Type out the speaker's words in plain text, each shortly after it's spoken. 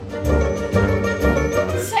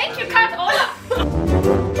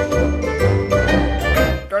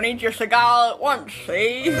need your cigar all at once,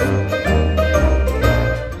 see?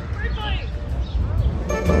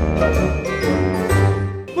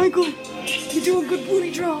 Michael, you're doing good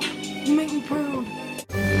booty drop. You make me proud.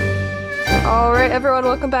 All right, everyone,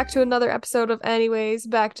 welcome back to another episode of Anyways,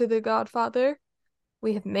 Back to the Godfather.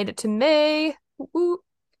 We have made it to May. Woo.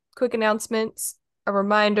 Quick announcements. A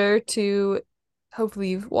reminder to, hopefully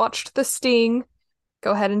you've watched The Sting.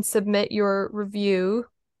 Go ahead and submit your review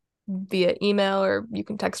via email, or you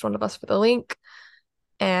can text one of us for the link.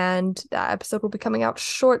 And that episode will be coming out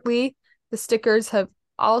shortly. The stickers have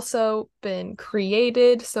also been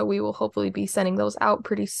created, so we will hopefully be sending those out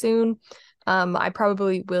pretty soon. I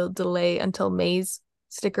probably will delay until May's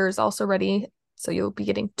sticker is also ready, so you'll be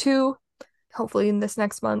getting 2, hopefully in this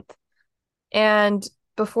next month. And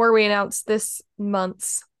before we announce this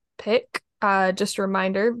month's pick, just a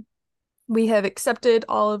reminder, we have accepted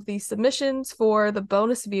all of the submissions for the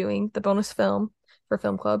bonus viewing, the bonus film for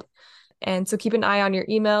Film Club. And so keep an eye on your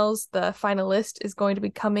emails. The final list is going to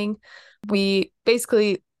be coming. We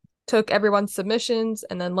basically took everyone's submissions,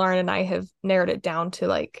 and then Lauren and I have narrowed it down to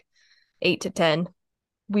like 8 to 10.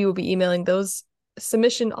 We will be emailing those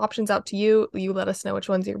submission options out to you. You let us know which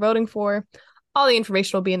ones you're voting for. All the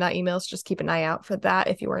information will be in that email, so just keep an eye out for that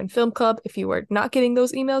if you are in Film Club. If you are not getting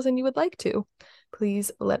those emails and you would like to,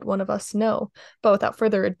 please let one of us know. But without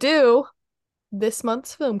further ado, this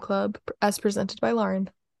month's Film Club, as presented by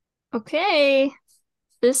Lauren. Okay,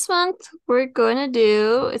 this month we're going to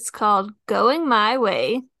do, it's called Going My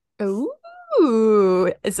Way, Ooh,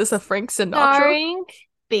 is this a Frank Sinatra? starring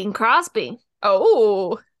Bing Crosby.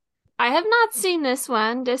 Oh, I have not seen this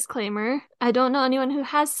one, disclaimer. I don't know anyone who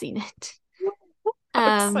has seen it.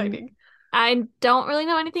 how exciting. I don't really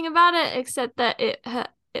know anything about it except that it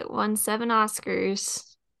won 7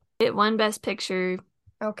 Oscars. It won Best Picture. It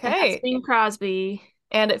has Okay, Bing Crosby.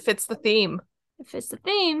 and it fits the theme. It fits the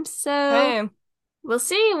theme, so Okay. we'll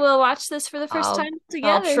see. We'll watch this for the 1st time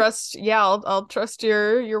together. I'll trust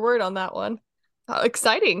your word on that one.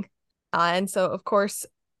 Exciting. And so, of course,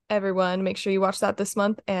 everyone, make sure you watch that this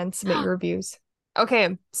month and submit your reviews.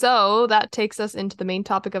 Okay, so that takes us into the main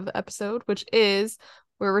topic of the episode, which is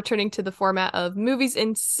we're returning to the format of movies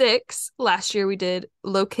in 6. Last year we did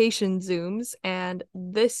location zooms, and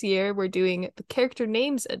this year we're doing the character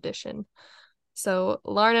names edition. So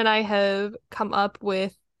Lauren and I have come up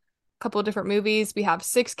with a couple of different movies. We have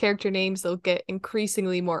 6 character names. They'll get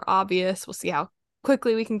increasingly more obvious. We'll see how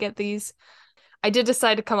quickly we can get these. I did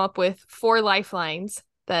decide to come up with 4 lifelines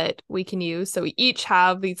that we can use. So we each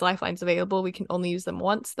have these lifelines available. We can only use them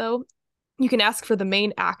once, though. You can ask for the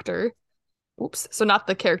main actor. Oops. So not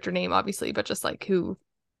the character name, obviously, but just like who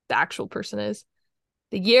the actual person is.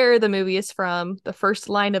 The year the movie is from, the first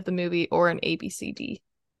line of the movie, or an ABCD.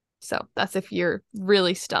 So that's if you're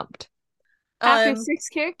really stumped. After 6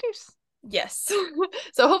 characters? Yes.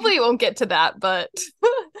 So hopefully it won't get to that, but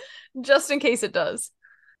just in case it does.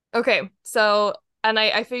 Okay, so, and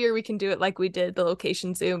I figure we can do it like we did the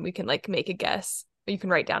location zoom. We can like make a guess. You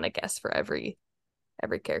can write down a guess for every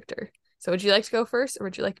character. So would you like to go first, or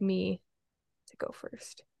would you like me to go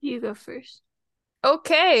first? You go first.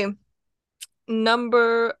 Okay.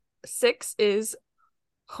 Number 6 is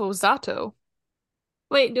Hosato.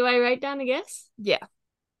 Wait, do I write down a guess? Yeah.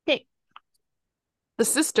 Okay. The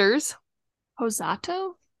Sisters.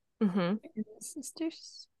 Hosato? Mm-hmm.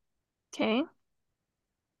 Sisters? Okay.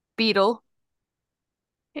 Beetle.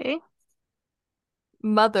 Okay.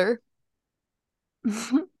 Mother.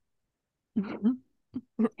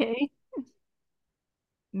 Okay.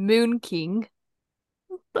 Moon King.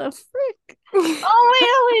 The frick?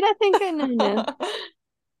 Oh, wait, I think I know now.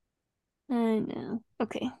 I know.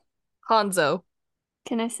 Okay. Hanzo.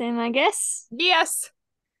 Can I say my guess? Yes,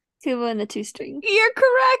 Kubo and the Two Strings. you're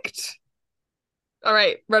correct. All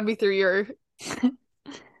right, run me through your.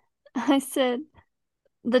 I said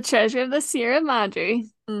the Treasure of the Sierra Madre,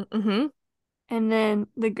 Mm-hmm. and then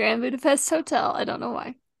the Grand Budapest Hotel. I don't know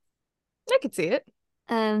why. I could see it.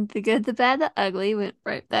 The Good, the Bad, the Ugly went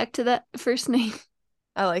right back to that first name.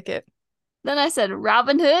 I like it. Then I said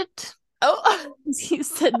Robin Hood. Oh. You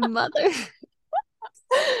said Mother.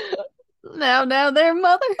 Now they're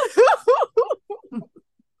Mother.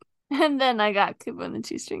 And then I got Kubo and the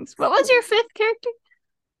Two Strings. What was your 5th character?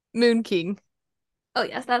 Moon King. Oh,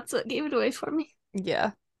 yes, that's what gave it away for me.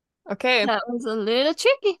 Yeah. Okay, That was a little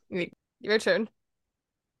tricky. your turn.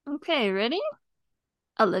 Okay, ready?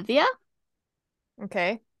 Olivia,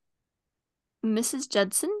 Okay. Mrs.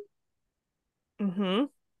 Judson, Mm-hmm.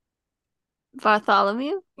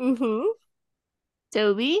 Bartholomew, Mm-hmm.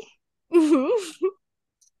 Toby, Mm-hmm.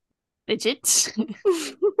 Fidget,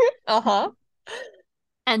 Uh-huh.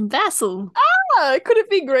 and Basil. Could it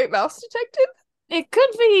be Great Mouse Detective? It could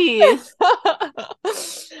be.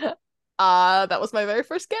 That was my very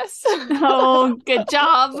first guess. Oh, good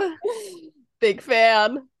job. Big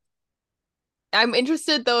fan. I'm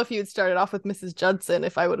interested though if you had started off with Mrs. Judson,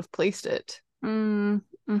 if I would have placed it.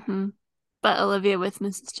 Mm-hmm. But Olivia with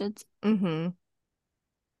Mrs. Judson. Mm-hmm.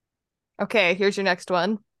 Okay, here's your next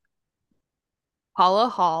one. Paula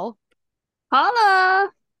Hall.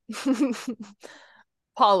 Holla!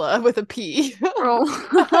 Paula with a P.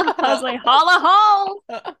 Oh. I was like, holla hall!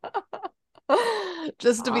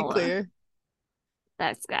 Just to be Paula. clear.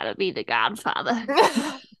 That's gotta be the Godfather.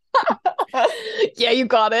 Yeah, you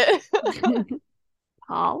got it.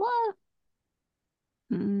 Paula?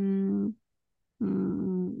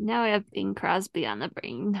 Now I have Bing Crosby on the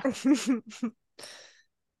brain.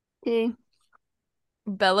 Okay.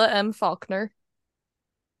 Bella M. Faulkner.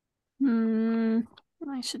 I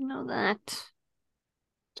should know that.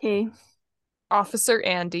 Okay. Officer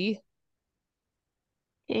Andy.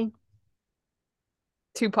 Okay.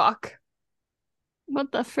 Tupac.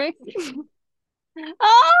 What the frick?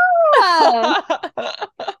 Oh!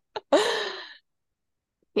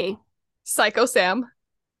 Okay. Psycho Sam.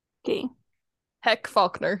 Okay. Heck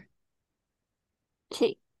Faulkner.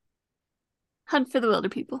 Okay. Hunt for the Wilder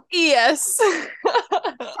People. Yes.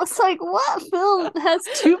 I was like, what film has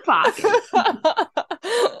Tupac?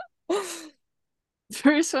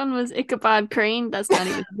 First one was Ichabod Crane. That's not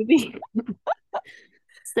even a movie.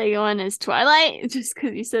 Second one is Twilight, just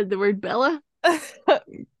because you said the word Bella.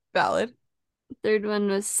 Valid. Third one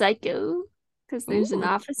was Psycho, because there's an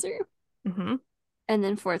officer. Mm-hmm. And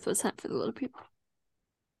then fourth was Hunt for the Wilder People.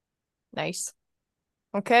 Nice.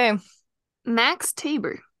 Okay. Max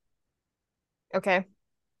Tabor. Okay.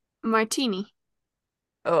 Martini.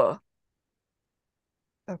 Oh.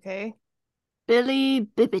 Okay. Billy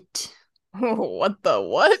Bibbit. What the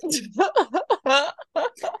what?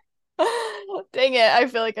 Dang it, I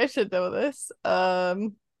feel like I should know this.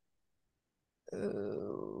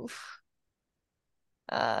 Oof.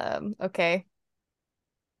 Okay.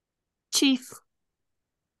 Chief.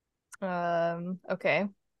 Okay.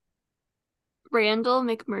 Randall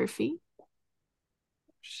McMurphy.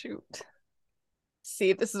 Shoot.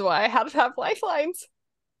 See, this is why I had to have lifelines.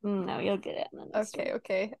 No, you'll get it. Okay,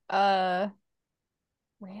 okay.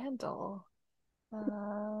 Randall.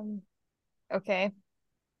 Okay.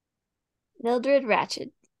 Mildred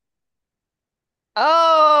Ratched.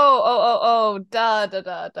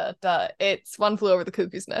 Duh. It's One Flew Over the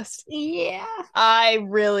Cuckoo's Nest. Yeah. I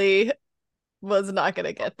really was not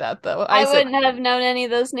gonna get that though. I wouldn't have known any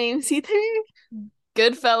of those names either.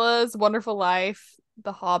 Goodfellas, Wonderful Life,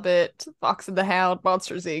 The Hobbit, Fox and the Hound,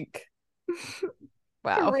 Monsters Inc.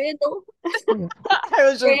 Wow. Randall. I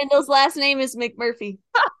was just... Randall's last name is McMurphy.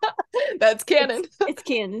 That's canon. It's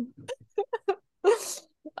canon.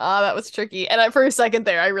 That was tricky. And for a second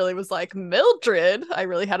there, I really was like, Mildred. I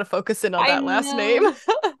really had to focus in on that last name.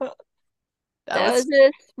 That was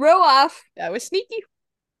a throw off. That was sneaky.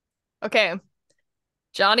 Okay.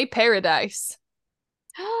 Johnny Paradise.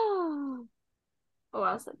 Oh,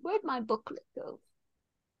 I was like, where'd my booklet go?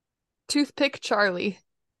 Toothpick Charlie.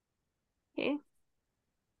 Okay.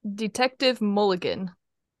 Detective Mulligan.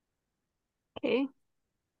 Okay.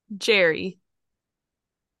 Jerry.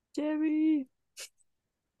 Okay.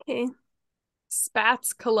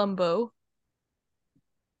 Spats Columbo.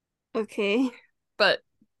 Okay. But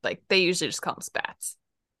like they usually just call him Spats.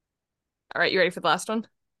 All right, you ready for the last one?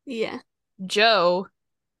 Yeah. Joe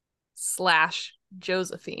 /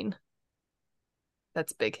 Josephine.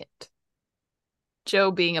 That's a big hint. Joe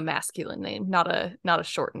being a masculine name, not a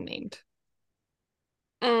shortened named.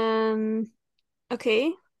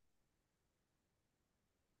 Okay.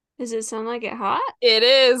 Does it sound like it hot? It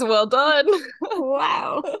is. Well done.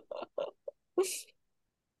 Wow.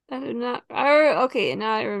 I did not. Okay,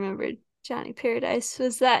 now I remembered. Johnny Paradise.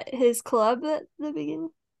 Was that his club at the beginning?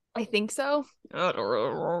 I think so. What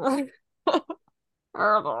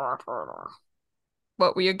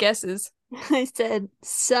were your guesses? I said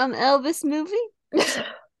some Elvis movie,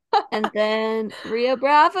 and then Rio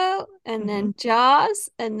Bravo, and then Jaws,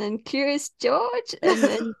 and then Curious George, and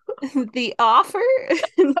then The Offer,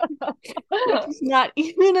 which is not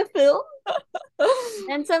even a film,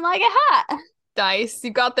 and Some Like It Hot. Nice.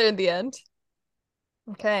 You got there in the end.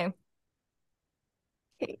 Okay.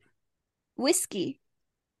 Whiskey.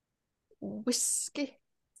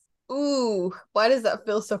 Ooh, why does that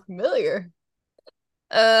feel so familiar?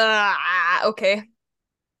 Okay.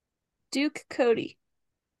 Duke Cody.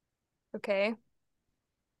 Okay.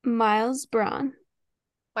 Miles Braun.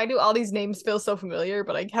 Why do all these names feel so familiar,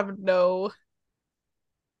 but I have no...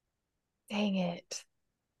 Dang it.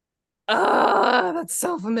 That's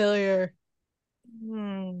so familiar.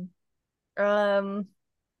 Hmm. Um.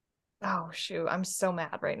 Oh shoot, I'm so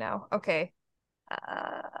mad right now. Okay.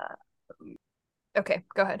 Uh. Okay,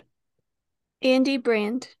 go ahead. Andy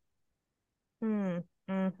Brand. Hmm.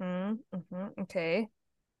 Okay.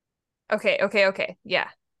 Okay. Yeah.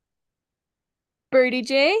 Birdie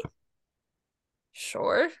J.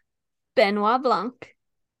 Sure. Benoit Blanc.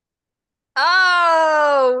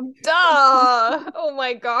 Oh, duh. Oh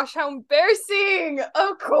my gosh, how embarrassing.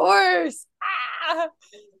 Of course.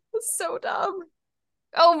 That's so dumb.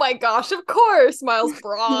 Oh my gosh, of course, Miles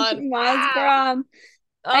Braun. Miles Braun.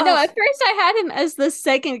 I know, Ugh, at first I had him as the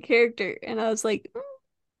second character, and I was like,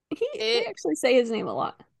 they it actually say his name a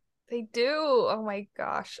lot. they do. Oh my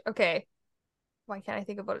gosh. Okay. Why can't I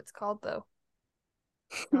think of what it's called though?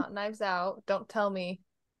 Not Knives Out. Don't tell me.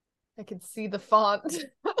 I can see the font.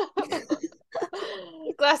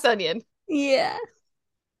 Glass Onion. Yeah.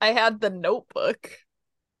 I had The Notebook,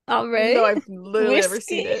 All even right. though I've literally never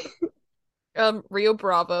seen Whiskey. it. Rio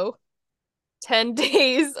Bravo, 10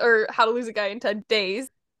 days, or How to Lose a Guy in 10 Days.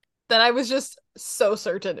 Then I was just so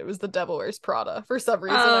certain it was The Devil Wears Prada. For some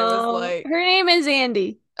reason, I was Oh, like, her name is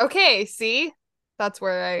Andy. okay, see? That's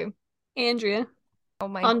where Andrea. oh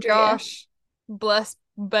my Andrea. gosh. Bless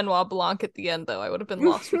Benoit Blanc at the end, though. I would have been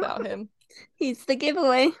lost without him. He's the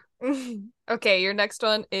giveaway. Okay, your next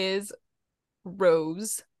one is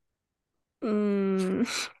Rose. Mm,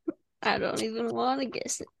 I don't even want to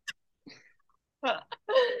guess it.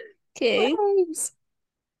 Okay. Rose.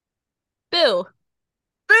 Bill.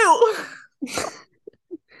 Bill.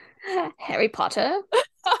 Harry Potter.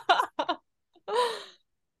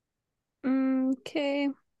 Okay.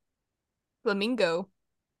 Flamingo.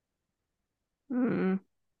 Mm.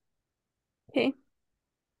 Okay.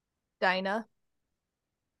 Dinah.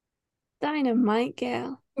 Dynamite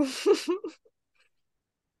Gal.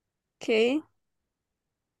 Okay.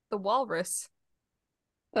 The Walrus.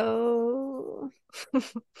 Oh.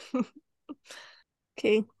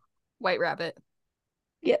 Okay. White Rabbit.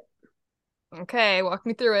 Yep. Okay, walk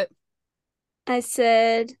me through it. I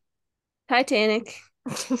said Titanic.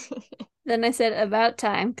 Then I said About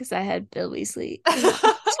Time because I had Bill Weasley.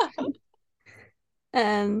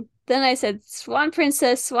 Then I said Swan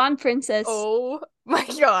Princess, Swan Princess. Oh my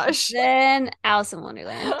gosh. Then Alice in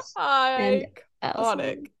Wonderland. And Alice in Iconic.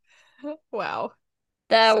 Wonderland. Wow.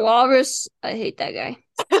 The So Walrus. I hate that guy.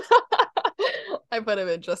 I put him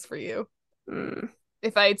in just for you. Mm.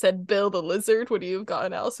 If I had said Bill the Lizard, would you have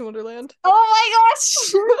gotten Alice in Wonderland?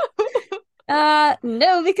 Oh my gosh!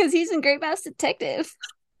 No, because he's in Great Mouse Detective.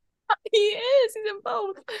 He is. He's in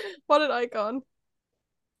both. What an icon.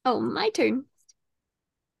 Oh, my turn.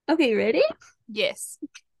 Okay, ready? Yes.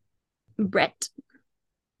 Brett.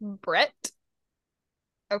 Brett.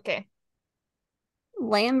 Okay.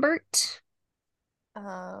 Lambert.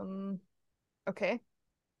 Okay.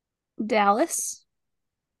 Dallas.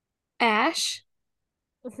 Ash.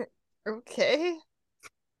 Okay.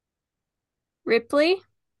 Ripley.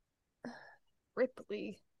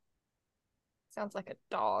 Ripley. Sounds like a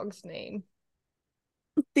dog's name.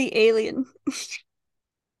 The Alien.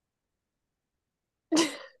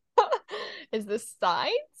 Is this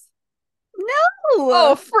Signs? No!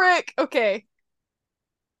 Oh, frick. Okay.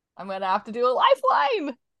 I'm gonna have to do a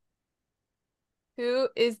lifeline. Who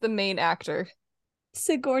is the main actor?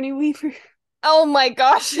 Sigourney Weaver. Oh my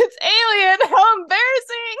gosh, it's Alien! How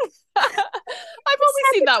embarrassing! I've only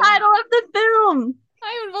seen that title of the film.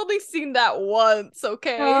 I've only seen that once,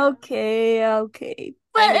 okay? Okay. I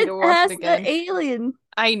But need it to watch has it again. the alien.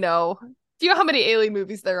 I know. Do you know how many Alien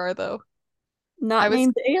movies there are, though? Not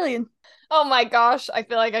named Alien. Oh my gosh, I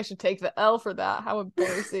feel like I should take the L for that. How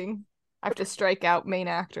embarrassing. I have to strike out main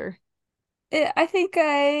actor. I think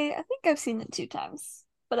I've seen it 2 times,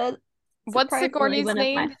 but What's Sigourney's one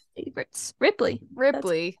name? of my favorites. Ripley.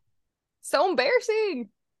 Ripley. So embarrassing.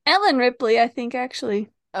 Ellen Ripley, I think actually.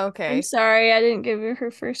 Okay. I'm sorry, I didn't give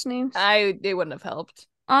her first name. It wouldn't have helped.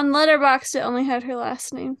 On Letterboxd, it only had her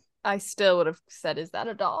last name. I still would have said, "Is that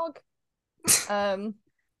a dog?"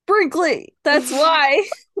 Brinkley. That's why.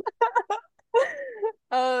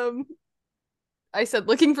 I said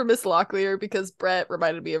looking for Miss Locklear because Brett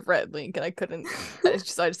reminded me of Rhett and Link, and I couldn't. I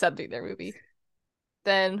just had to be their movie.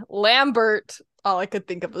 Then Lambert. All I could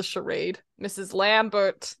think of was Charade. Mrs.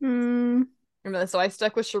 Lambert. Hmm. So I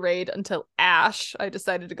stuck with Charade until Ash. I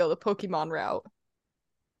decided to go the Pokemon route.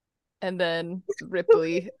 And then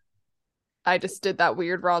Ripley. I just did that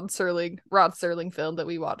weird Rod Serling film that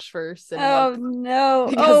we watched for cinema. Oh no.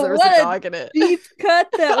 Because there was a dog in it. Deep cut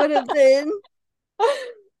that would have been.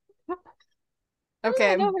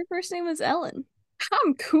 Okay. I know her first name was Ellen.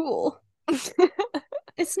 I'm cool.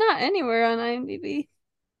 It's not anywhere on IMDb.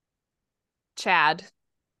 Chad.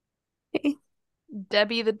 Okay.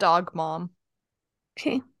 Debbie the dog mom.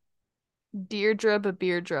 Okay. Deirdre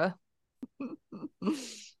Bebirdra.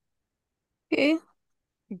 Okay.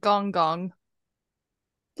 Gong Gong.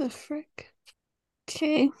 The frick.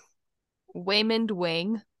 Okay. Waymond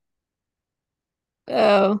Wing.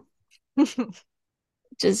 Oh,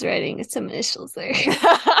 just writing some initials there.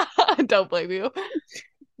 Don't blame you.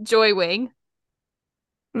 Joy Wing.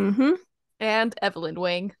 Mm-hmm. And Evelyn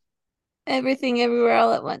Wing. Everything Everywhere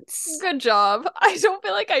All at Once. Good job. I don't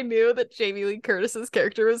feel like I knew that Jamie Lee Curtis's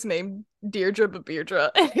character was named Deirdre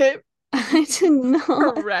Bebirdra. It I didn't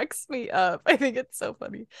know. cracks me up. I think it's so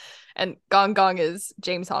funny. And Gong Gong is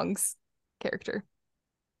James Hong's character.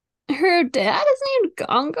 Her dad is named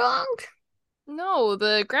Gong Gong? No,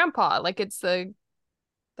 the grandpa. Like it's the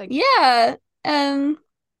Yeah. The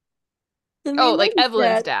oh, main like lady's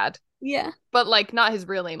Evelyn's dad. dad. Yeah. But like not his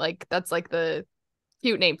real name. Like that's like the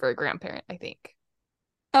cute name for a grandparent, I think.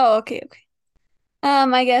 Oh, okay.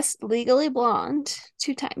 I guess Legally Blonde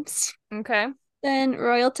 2 times. Okay. Then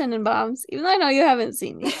Royal Tenenbaums, even though I know you haven't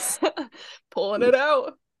seen these. Pulling it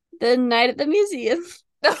out. The Night at the Museum.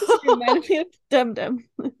 Just reminded me of Dum Dum.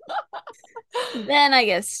 Then I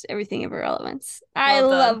guess Everything Everywhere All at Once. I Well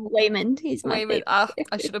love done. Waymond. He's my Wait a favorite. minute.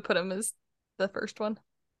 I should have put him as the first one.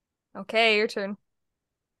 Okay, your turn.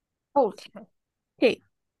 Oh. Okay.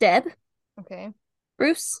 Deb, Okay.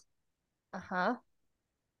 Bruce, Uh-huh.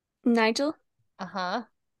 Nigel, Uh-huh.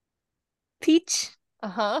 Peach,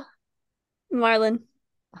 Uh-huh. Marlon,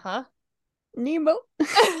 Uh-huh. Nemo.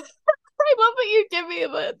 I love that you give me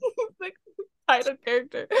the title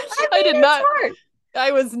character. I mean, did it's not. hard.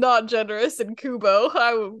 I was not generous in Kubo.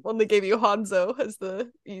 I only gave you Hanzo as the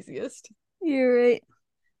easiest. You're right.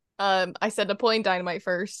 I said Napoleon Dynamite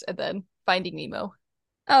first, and then Finding Nemo.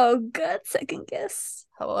 Oh, good. Second guess.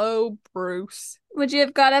 Hello, Bruce. Would you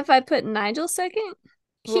have got it if I put Nigel second?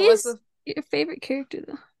 What was He's your favorite character,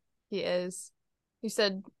 though. He is. You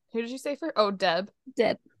said who did you say first? Oh, Deb.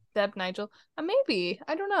 Deb. Deb Nigel. Maybe.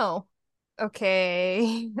 I don't know.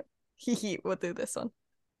 Okay. We'll do this one.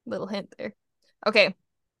 Little hint there. Okay.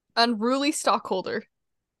 Unruly Stockholder.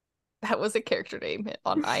 That was a character name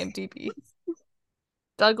on IMDb.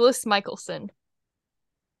 Douglas Michelson.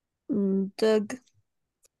 Doug.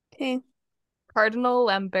 Okay. Cardinal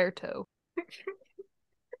Lamberto.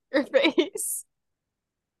 Your face.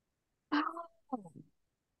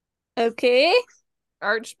 Okay.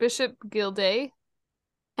 Archbishop Gilday.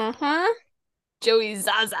 Uh-huh. Joey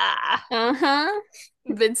Zaza. Uh-huh.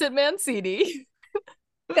 Vincent Mancini.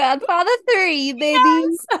 Godfather 3, baby.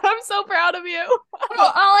 Yes! I'm so proud of you. Well,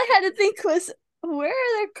 all I had to think was, where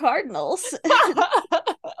are their cardinals?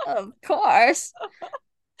 Of course.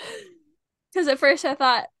 Because at first I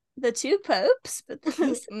thought the 2 popes, but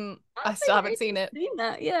I still haven't seen it. Seen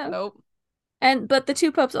that, yeah. Nope. But the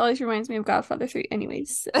 2 popes always reminds me of Godfather 3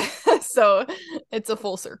 anyways. So it's a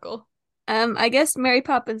full circle. I guess Mary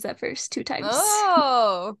Poppins at first 2 times.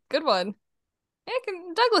 Oh, good one.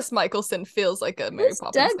 Douglas Michelson feels like a Mary Who's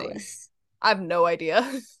Poppins name. Douglas? I have no idea.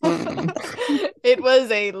 It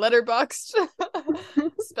was a letterboxed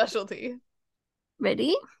specialty.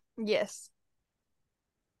 Ready? Yes.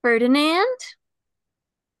 Ferdinand,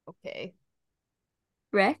 Okay.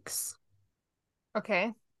 Rex,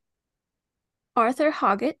 Okay. Arthur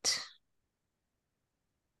Hoggett,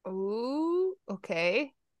 Ooh.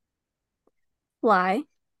 Okay. Fly,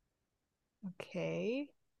 Okay.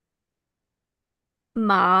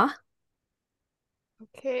 Ma,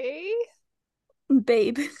 Okay.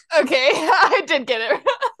 Babe. Okay. I did get it.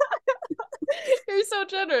 You're so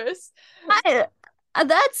generous.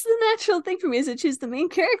 That's the natural thing for me, is to choose the main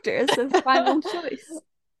character as the final choice.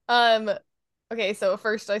 Okay, so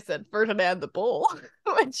first I said Ferdinand the Bull,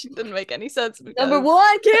 which didn't make any sense because Number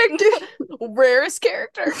 1 character. rarest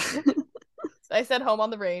character. I said Home on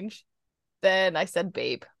the Range. Then I said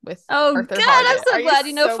Babe with Oh Arthur God, Hoggett. I'm so glad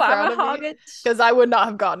you know Farrah Hoggett. Because I would not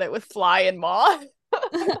have gotten it with Fly and Ma.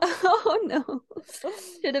 Oh no.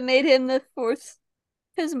 Should have made him the 4th.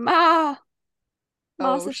 His Ma's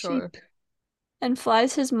a sheep. And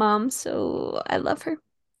Fly's his mom, so I love her.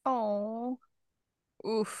 Oh.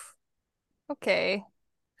 Oof. Okay.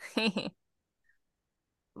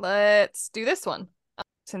 Let's do this one.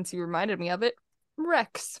 Since you reminded me of it.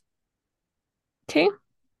 Rex. Okay.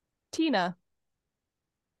 Tina.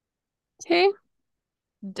 Okay.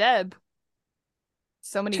 Deb.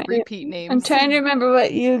 So many repeat names. I'm trying to remember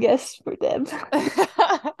what you guessed for Deb.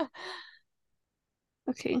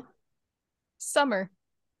 Okay. Summer.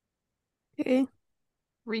 Okay.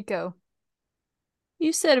 Rico.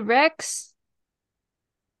 You said Rex.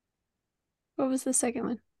 What was the second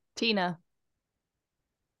one? Tina.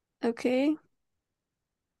 Okay.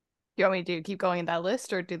 You want me to keep going in that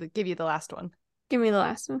list or give you the last one? Give me the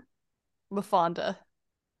last one. LaFonda.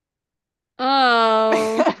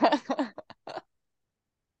 Oh,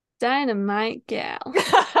 Dynamite Gal.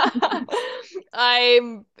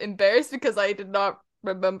 I'm embarrassed because I did not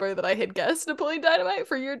remember that I had guessed Napoleon Dynamite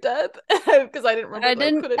for your death because I didn't remember I that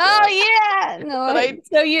didn't. put it Oh down. yeah. No.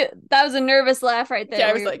 So that was a nervous laugh right there. Yeah,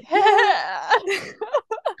 I where was you're like,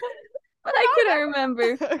 but I couldn't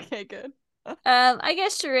remember. Okay, good. I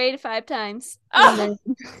guess charade 5 times, Ah!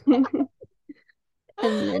 and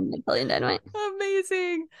then Napoleon Dynamite.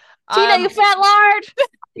 Amazing. Tina, you fat lard.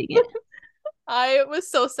 I was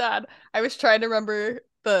so sad. I was trying to remember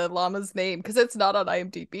the llama's name because it's not on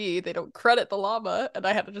IMDb. They don't credit the llama, and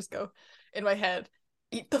I had to just go in my head,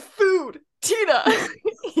 eat the food, Tina,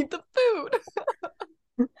 eat the food.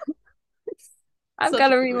 I've Such got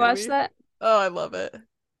to a good rewatch movie. that. Oh, I love it.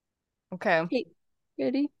 Okay. Okay,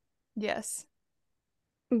 ready? Yes.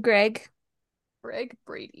 Greg. Greg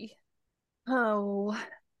Brady. Oh,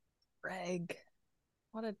 Greg.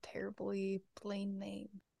 What a terribly plain name.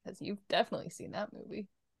 Because you've definitely seen that movie.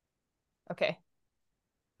 Okay.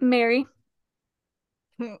 Mary.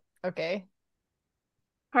 Okay.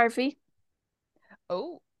 Harvey.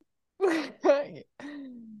 Oh.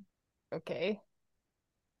 Okay.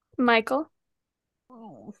 Michael.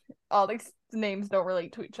 Oh. All these names don't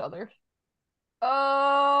relate to each other. Oh,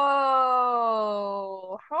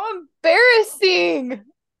 how embarrassing.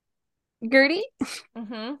 Gertie.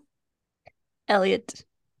 Mm-hmm. Elliot.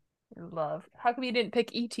 Love. How come you didn't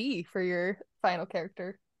pick E.T. for your final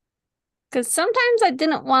character? Because sometimes I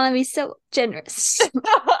didn't want to be so generous.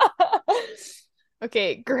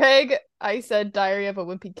 Okay, Greg, I said Diary of a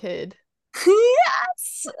Wimpy Kid.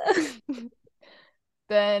 Yes.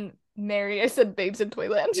 Then Mary, I said Babes in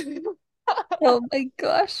Toyland. Oh my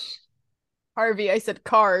gosh. Harvey, I said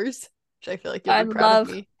Cars, which I feel like you'll I be proud of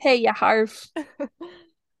love. me. Hey, ya Harv.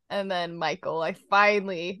 And then Michael, I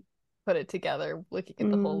finally put it together looking at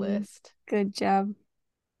the whole list. Good job.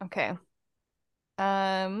 Okay.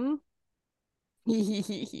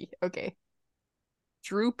 Okay.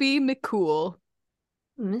 Droopy McCool.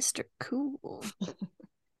 Mr. Cool.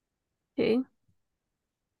 Okay.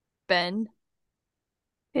 Ben.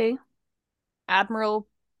 Okay. Admiral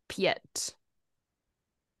Piet.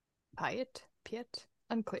 Piet? Piet?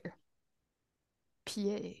 Unclear.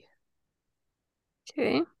 Piet.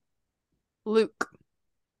 Okay. Luke.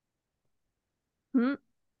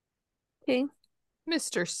 Okay.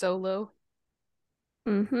 Mr. Solo.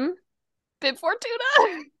 Mm-hmm. Bib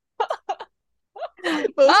Fortuna. Most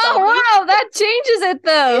Oh obvious. wow, that changes it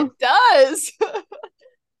though. It does.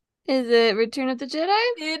 Is it Return of the Jedi?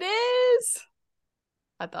 It is.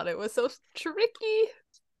 I thought it was so tricky.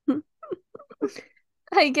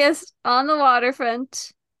 I guess on the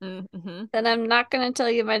waterfront. Mm-hmm. Then I'm not gonna tell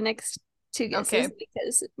you my next 2 guesses Okay.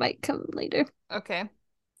 because it might come later. Okay.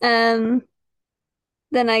 Then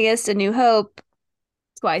I guess A New Hope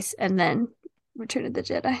twice, and then Return of the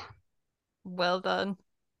Jedi. Well done.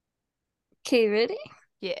 Okay, ready?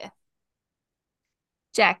 Yeah.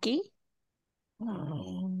 Jackie.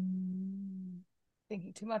 Thinking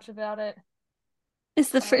too much about it. Is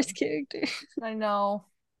the first character. I know.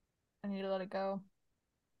 I need to let it go.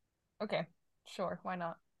 Okay. Sure. Why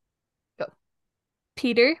not? Go.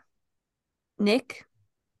 Peter. Nick.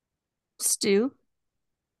 Stu.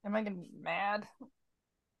 Am I gonna be mad?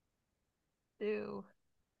 Ew.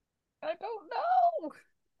 I don't know.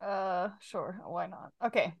 Sure. Why not?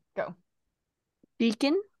 Okay, go.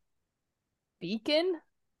 Beacon. Beacon?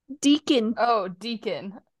 Deacon. Oh,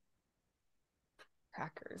 Deacon.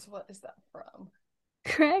 Crackers. What is that from?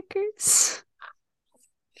 Crackers.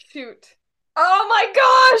 Shoot. Oh my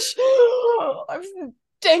gosh!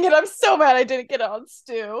 Dang it, I'm so mad I didn't get on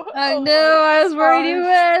Stu. I Oh know, my I was worried you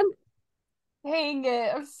gosh. would. Dang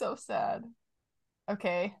it, I'm so sad.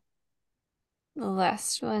 Okay. The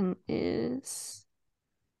last one is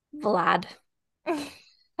Vlad. And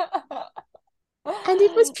And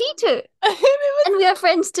it was Peter. And we are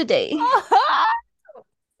friends today. So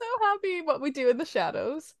happy what we do in the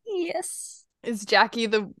shadows. Yes. Is Jackie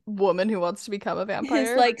the woman who wants to become a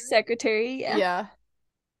vampire? His secretary, yeah. Yeah.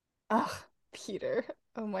 Ugh, Peter.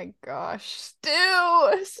 Oh my gosh. Stu!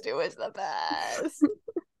 Stu is the best.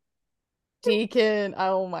 Deacon.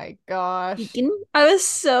 Oh my gosh. Deacon. I was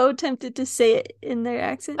so tempted to say it in their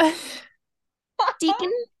accent.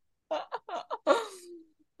 Deacon.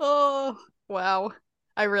 Oh, wow.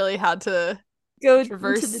 I really had to Go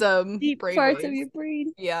traverse into the some deep brain parts of waves. your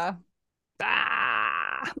brain. Yeah.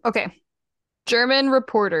 Okay. German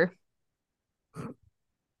reporter.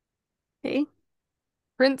 Okay.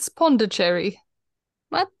 Prince Pondicherry.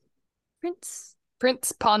 What? Prince?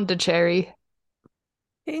 Prince Pondicherry.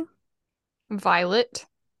 Okay. Violet.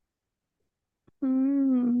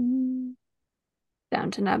 Mm.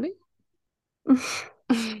 Downton Abbey.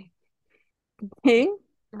 Okay.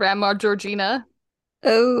 Grandma Georgina.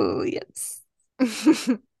 Oh, yes.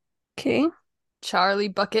 Okay. Charlie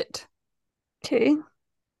Bucket. Okay.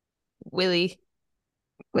 Willie.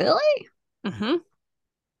 Really? Mm-hmm.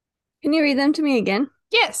 Can you read them to me again?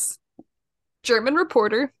 Yes. German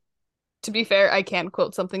reporter. To be fair, I can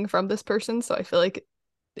quote something from this person, so I feel like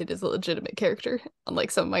it is a legitimate character,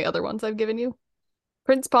 unlike some of my other ones I've given you.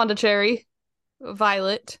 Prince Pondicherry,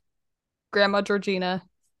 Violet, Grandma Georgina,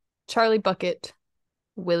 Charlie Bucket,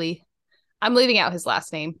 Willie. I'm leaving out his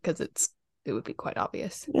last name because it would be quite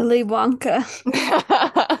obvious. Willy Wonka.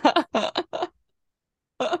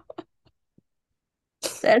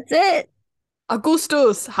 That's it.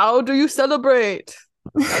 Augustus, how do you celebrate?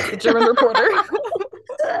 That's the German reporter.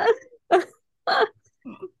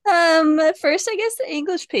 First I guess the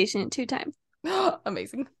English Patient 2 times.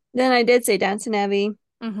 Amazing. Then I did say Downton Abbey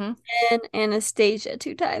Mm-hmm. and Anastasia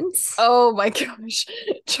 2 times. Oh my gosh.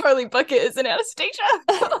 Charlie Bucket is in Anastasia.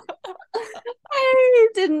 I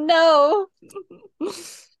didn't know. I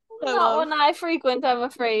Not love one I frequent, I'm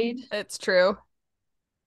afraid. it's true.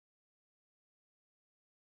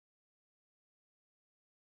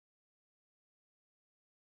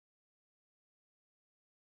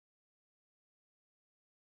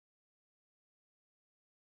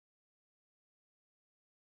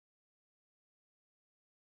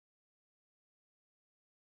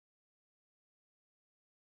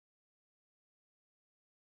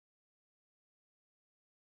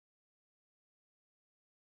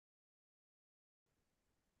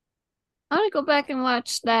 I want to go back and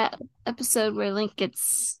watch that episode where Link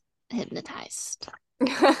gets hypnotized.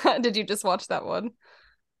 Did you just watch that one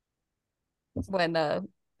when the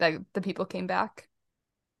people came back?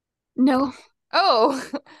 No, Oh,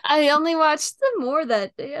 I only watched the more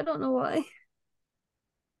that day. I don't know why.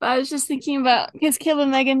 But I was just thinking about because Caleb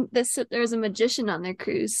and Megan, there was a magician on their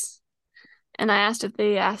cruise, and I asked if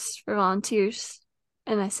they asked for volunteers,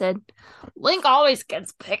 and I said, Link always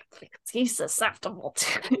gets picked because he's susceptible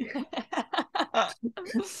to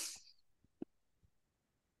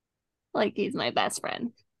like he's my best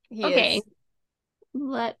friend. he Okay,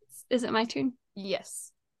 is. Is it my turn?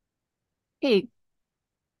 Yes. Hey,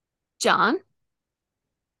 John.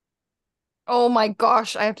 Oh my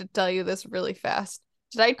gosh, I have to tell you this really fast.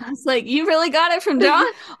 Did I was like, you really got it from John?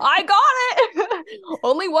 I got it.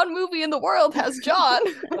 Only one movie in the world has John.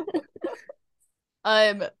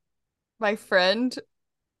 My friend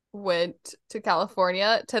went to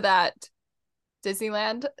California to that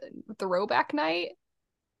Disneyland throwback night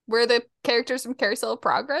where the characters from Carousel of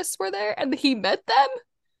Progress were there and he met them.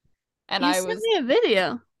 And You sent me a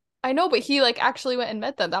video. I know, but he like actually went and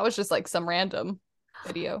met them. That was just like some random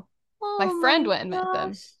video. Oh My friend went and met them.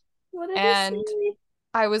 gosh. What did And he say?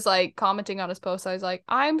 I was like commenting on his post. I was like,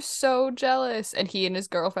 I'm so jealous. And he and his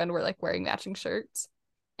girlfriend were like wearing matching shirts.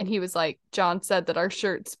 And he was like, John said that our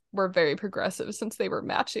shirts were very progressive since they were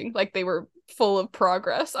matching. Like they were full of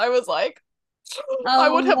progress. I was like, I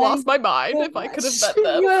would have lost my mind if I could have met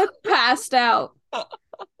them. You would have passed out.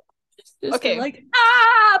 Just Okay. like,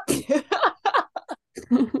 ah!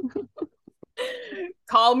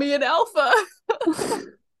 Call me an alpha.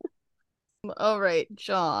 All right,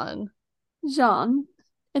 John. Jean.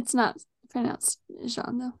 It's not pronounced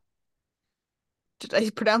Jean, though. Did I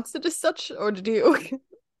pronounce it as such, or did you?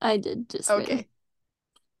 I did just. Okay. Really.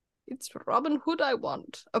 It's Robin Hood I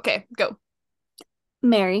want. Okay, go.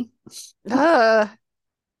 Mary. So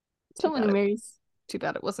many Marys. Too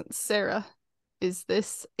bad it wasn't Sarah. Is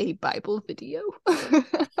this a Bible video?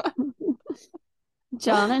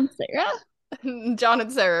 John and Sarah? John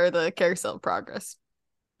and Sarah are the Carousel of Progress.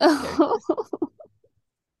 Oh.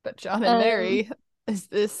 But John and Mary, is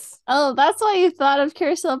this... Oh, that's why you thought of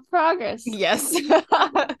Carousel of Progress. Yes.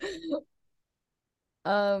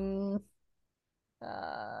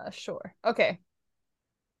 Sure. Okay.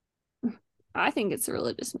 I think it's a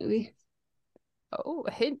religious movie. Oh,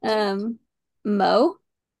 a hint. Mo.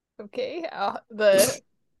 Okay. The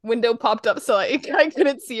window popped up so I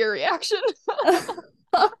couldn't see your reaction.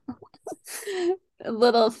 A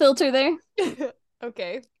little filter there.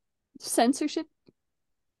 Okay. Censorship.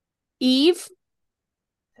 Eve.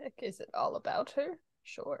 Heck, is it all about her?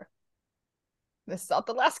 Sure. This is not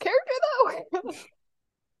the last character, though.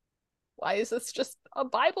 Why is this just a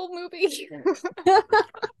Bible movie?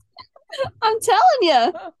 I'm telling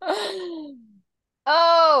you.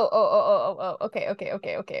 Oh.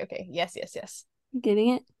 Okay. Yes. Getting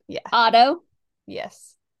it? Yeah. Otto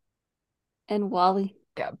Yes. and Wally.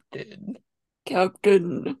 Captain.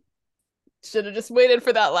 Captain. Should have just waited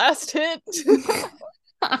for that last hint.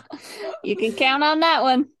 You can count on that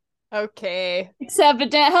one. Okay. Except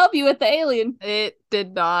it didn't help you with the alien. It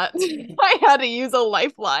did not. I had to use a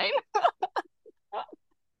lifeline.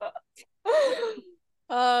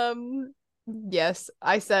 Yes,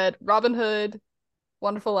 I said Robin Hood,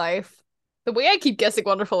 Wonderful Life. The way I keep guessing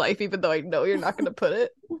Wonderful Life, even though I know you're not going to put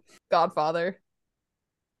it. Godfather.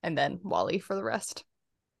 And then Wally for the rest.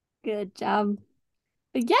 Good job.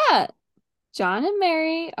 But yeah, John and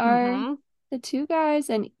Mary are the two guys,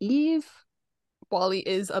 and Eve. Wally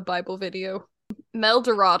is a Bible video. Mel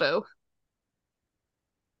Dorado.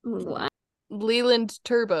 What? Leland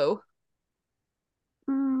Turbo.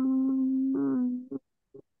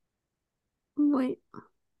 Wait.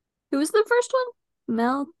 Who was the first one?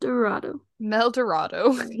 Mel Dorado. Mel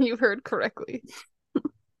Dorado. You heard correctly.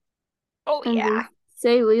 Oh, And yeah.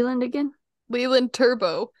 say Leland again. Leland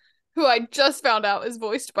Turbo, who I just found out is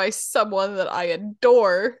voiced by someone that I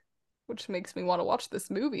adore, which makes me want to watch this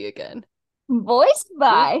movie again. Voiced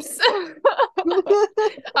by. Oops.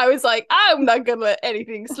 I was like, I'm not gonna let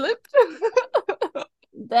anything slip.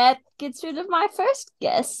 That gets rid of my first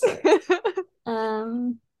guess.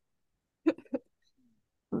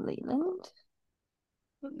 Leland.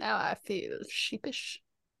 Now I feel sheepish.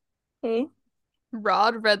 Okay.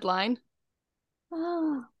 Rod Redline.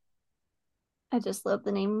 Oh. I just love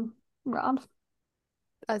the name Rod.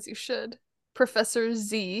 As you should. Professor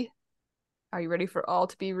Z. Are you ready for all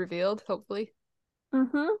to be revealed, hopefully?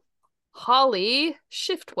 Mm-hmm. Holly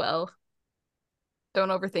Shiftwell. Don't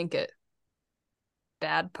overthink it.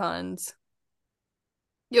 Bad puns.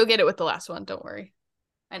 You'll get it with the last one, don't worry.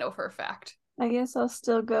 I know for a fact. I guess I'll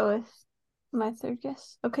still go with my third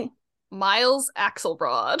guess. Okay. Miles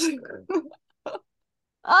Axelrod.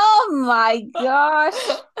 Oh my gosh.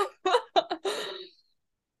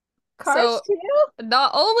 Cars 2?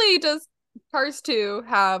 Not only does Cars 2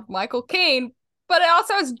 have Michael Caine, but it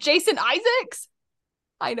also has Jason Isaacs.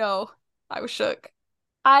 I know. I was shook.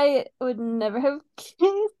 I would never have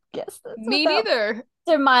guessed this. Me neither.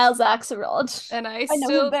 Sir Miles Axelrod. And I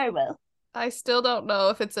know him very well. I still don't know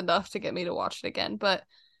if it's enough to get me to watch it again, but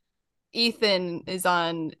Ethan is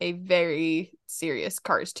on a very serious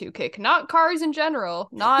Cars 2 kick. Not Cars in general,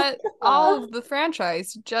 not all of the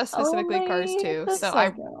franchise, just specifically Cars 2. So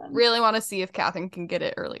I really want to see if Catherine can get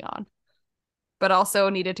it early on. But also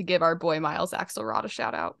needed to give our boy Miles Axelrod a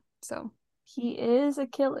shout out. So he is a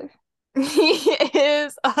killer. He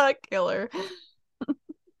is a killer.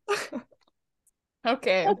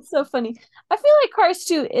 Okay. That's so funny. I feel like Cars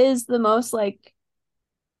 2 is the most like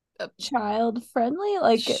child friendly,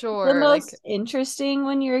 like sure, the most interesting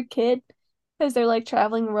when you're a kid, because they're like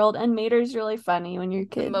traveling the world, and Mater's really funny when you're a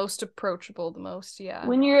kid. The most approachable, the most, yeah.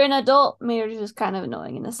 When you're an adult, Mater's just kind of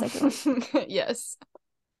annoying in the second one. Yes.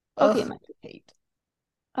 Okay, my hate.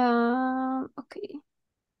 Okay.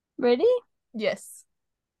 Ready? Yes.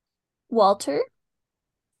 Walter.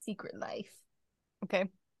 Secret Life. Okay.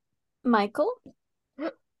 Michael.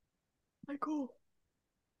 Michael.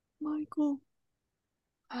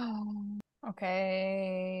 Oh.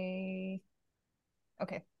 Okay.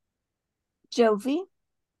 Okay. Jovi.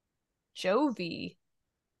 Jovi.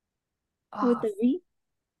 With a V.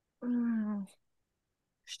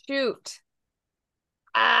 Shoot.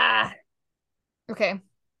 Ah. Okay.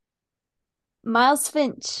 Miles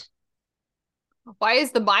Finch. Why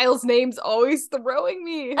is the Miles names always throwing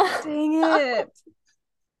me? Dang it.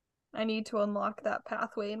 I need to unlock that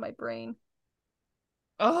pathway in my brain.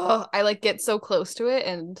 Oh, I like get so close to it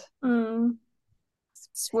and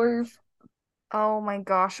swerve. Oh my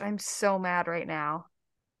gosh, I'm so mad right now.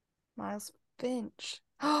 Miles Finch.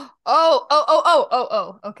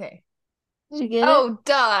 Oh, okay. Did you get it? Oh,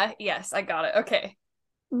 duh. Yes, I got it. Okay.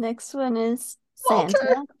 Next one is Walter.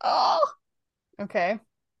 Santa. Oh. Okay.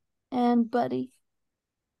 And Buddy.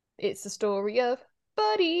 It's the story of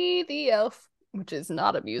Buddy the Elf, which is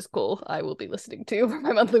not a musical I will be listening to for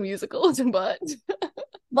my monthly musicals, but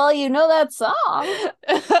well, you know that song.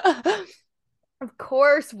 Of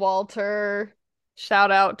course, Walter. Shout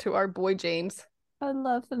out to our boy James. I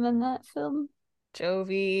love him in that film.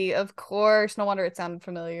 Jovi, of course. No wonder it sounded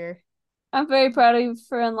familiar. I'm very proud of you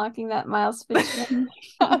for unlocking that Miles Finch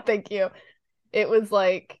one. Thank you. It was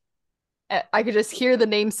like I could just hear the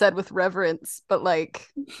name said with reverence, but like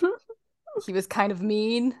he was kind of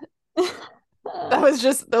mean.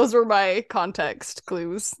 Those were my context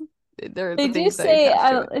clues. They do say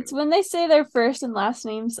it's when they say their first and last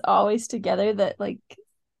names always together that like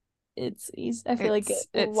it's easy. I feel like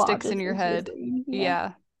it sticks in your head.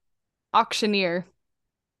 Yeah. Auctioneer.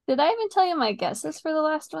 Did I even tell you my guesses for the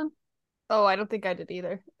last one? Oh, I don't think I did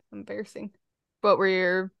either. Embarrassing. What were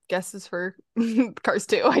your guesses for Cars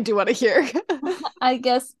 2? I do want to hear. I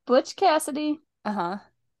guess Butch Cassidy, Uh-huh.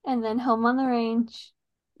 and then Home on the Range,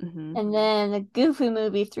 Mm-hmm. and then the Goofy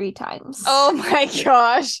movie 3 times. Oh my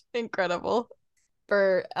gosh. Incredible.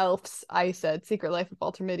 For Elfs, I said Secret Life of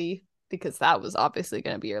Walter Mitty because that was obviously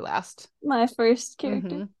going to be your last. My first character.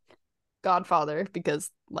 Mhm. Godfather,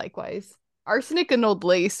 because likewise. Arsenic and Old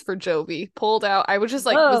Lace for Jovi. Pulled out. I was just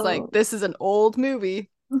like, Whoa. this is an old movie.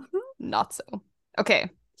 Mhm. Not so. Okay,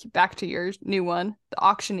 back to your new one. The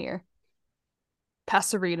Auctioneer.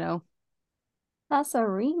 Passerino.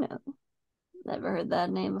 Passarino. Never heard that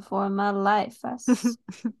name before in my life.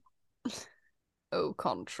 Au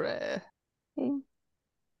contraire. Okay.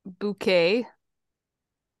 Bouquet.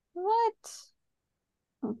 What?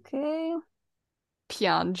 Okay.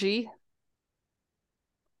 Piangi.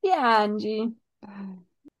 Yeah, Angie.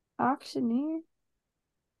 Auctioneer.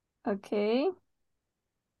 Okay.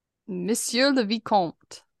 Monsieur le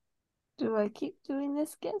Vicomte. Do I keep doing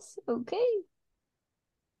this guess? Okay.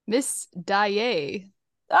 Miss Daae.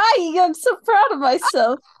 I'm so proud of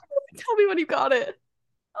myself Tell me when you got it.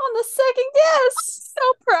 on the second guess.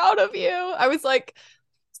 So proud of you. I was like,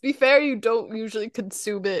 to be fair, you don't usually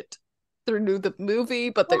consume it through the movie,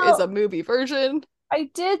 but there is a movie version. I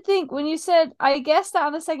did think when you said I guessed that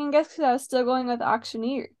on the second guess because I was still going with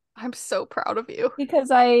Auctioneer I'm so proud of you. because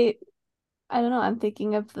I don't know, I'm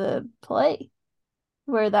thinking of the play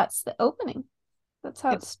where that's the opening. That's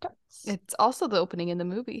how it starts. It's also the opening in the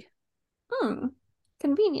movie.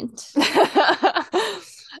 Convenient.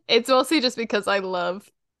 It's mostly just because I love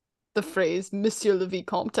the phrase Monsieur le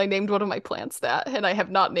Vicomte. I named one of my plants that, and I have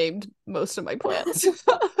not named most of my plants.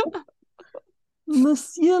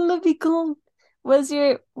 Monsieur le Vicomte. Was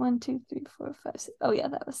your 1, 2, 3, 4, 5, 6? Oh yeah,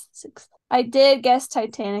 that was 6. I did guess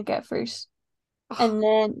Titanic at first. And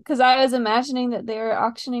then because I was imagining that they were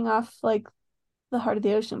auctioning off like the heart of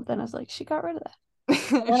the ocean, but then I was like, she got rid of that.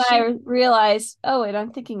 And then I realized, oh wait, I'm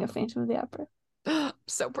thinking of Phantom of the Opera.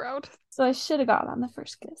 So proud. So I should have got on the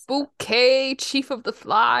first guess. Bouquet, Chief of the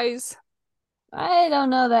Flies. I don't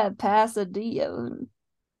know that Pasadillo.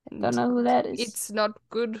 Don't know who that is. It's not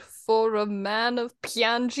good for a man of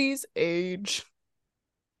Piangi's age.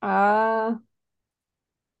 Okay,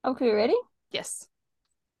 ready? Yes.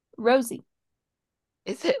 Rosie.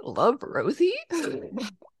 Is it Love Rosie?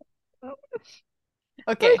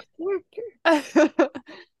 Okay.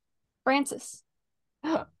 Francis.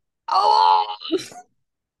 Oh!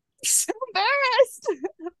 So embarrassed.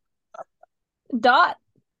 Dot.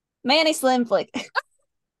 Manny Slim Flick.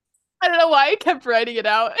 I don't know why I kept writing it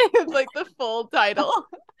out. It's like the full title.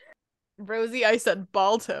 Rosie, I said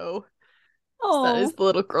Balto. Oh, That is the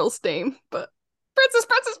little girl's name, but Princess.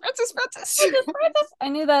 I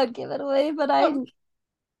knew that would give it away, but I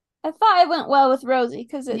thought it went well with Rosie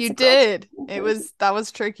because it's You did. That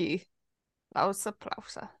was tricky. That was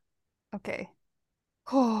applause. Okay.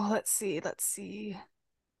 Oh, let's see.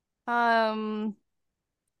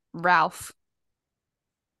 Ralph.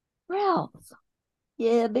 Ralph.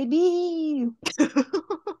 Yeah, baby.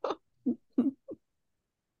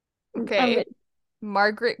 Okay.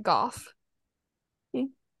 Margaret Goff. Okay.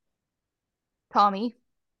 Tommy.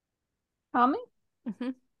 Tommy? Mm-hmm.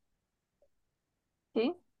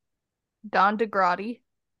 Okay. Don DeGrotty.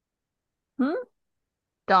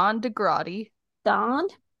 Don DeGrotty. Don?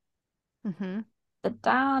 Mm-hmm. The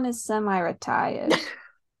Don is semi-retired.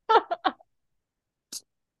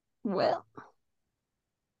 Well.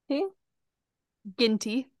 Okay.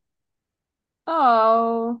 Ginty.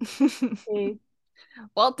 Oh. Okay.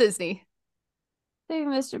 Walt Disney. Hey,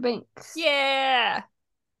 Mr. Banks. Yeah.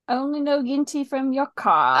 I only know Ginty from your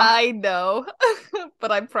car. I know,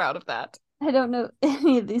 but I'm proud of that. I don't know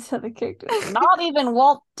any of these other characters. Not even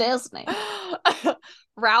Walt Disney.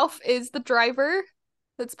 Ralph is the driver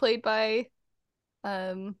that's played by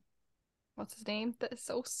what's his name? That is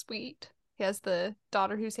so sweet. He has the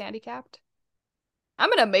daughter who's handicapped. I'm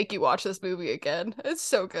gonna make you watch this movie again. It's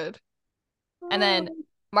so good. And then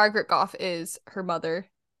Margaret Goff is her mother.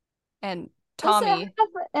 And Tommy.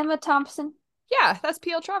 Emma Thompson. Yeah, that's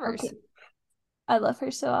P.L. Travers. Okay. I love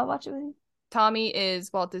her, so I'll watch it with you. Tommy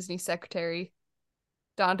is Walt Disney's secretary.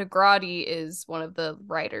 Don DeGrotty is one of the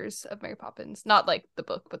writers of Mary Poppins. Not like the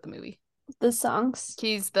book, but the movie. The songs.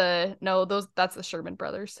 That's the Sherman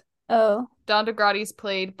brothers. Oh. Don DeGrotty's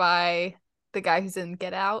played by the guy who's in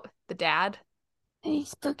Get Out, the dad. Hey,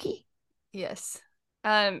 spooky. Yes.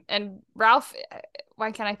 And Ralph,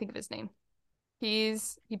 why can't I think of his name? He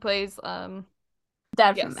plays Dad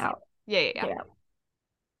from Out. Yeah.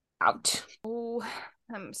 Out. Oh,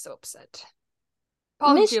 I'm so upset.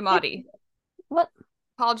 Paul Michigan- Giamatti. What?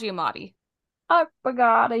 Paul Giamatti. I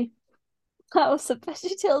forgot it. That was a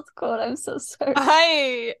VeggieTales quote. I'm so sorry.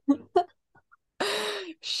 I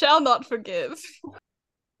shall not forgive.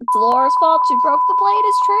 It's Laura's fault. She broke the plate.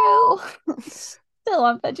 Is true. Still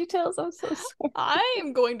on VeggieTales. I'm so sorry. I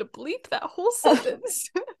am going to bleep that whole sentence.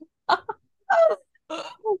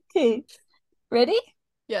 Okay. Ready?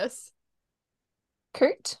 Yes.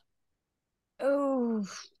 Kurt. Oh,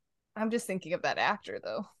 I'm just thinking of that actor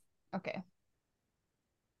though. Okay.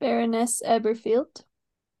 Baroness Eberfield.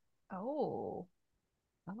 Oh.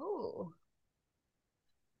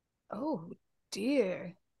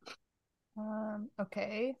 Dear.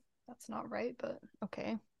 Okay. That's not right, but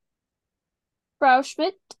okay. Frau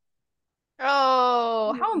Schmidt.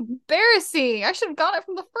 Oh, how embarrassing. I should have got it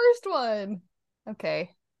from the first one.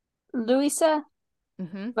 Okay. Louisa.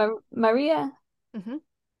 Mm-hmm. Maria. Mm-hmm.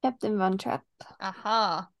 Captain Von Trapp.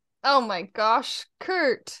 Aha. Oh my gosh.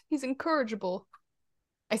 Kurt. He's incorrigible.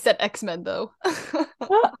 I said X-Men though.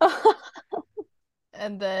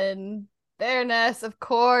 And then Baroness, of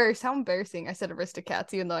course. How embarrassing. I said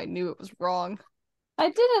Aristocats even though I knew it was wrong. I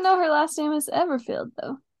didn't know her last name was Everfield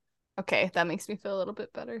though. Okay, that makes me feel a little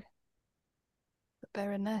bit better. The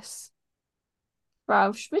Baroness.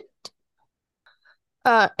 Frau Schmidt.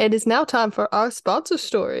 It is now time for our sponsor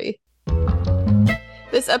story.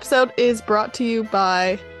 This episode is brought to you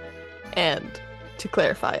by, and to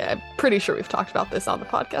clarify, I'm pretty sure we've talked about this on the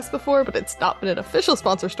podcast before, but it's not been an official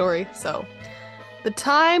sponsor story. So, the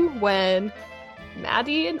time when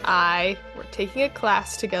Maddie and I were taking a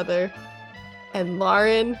class together, and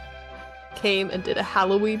Lauren came and did a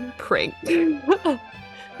Halloween prank.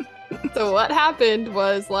 So what happened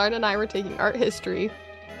was Lauren and I were taking art history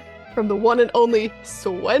from the one and only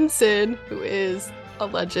Swenson, who is a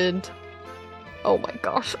legend. Oh my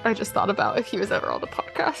gosh, I just thought about if he was ever on the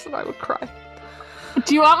podcast and I would cry.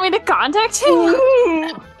 Do you want me to contact him?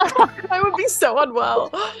 I would be so unwell.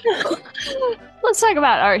 Let's talk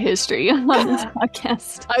about art history on this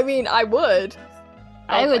podcast. I mean, I would.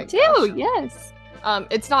 I Oh my would too, gosh. yes.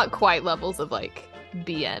 It's not quite levels of like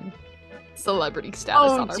BN celebrity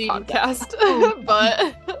status on our geez. podcast,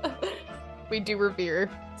 but we do revere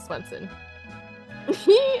Swenson.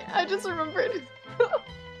 I just remembered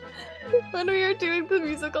when we were doing the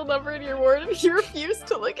musical number in your ward and he refused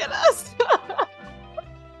to look at us.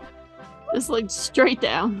 Just look straight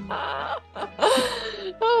down. Oh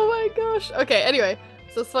my gosh. Okay, anyway,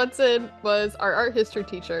 so Swenson was our art history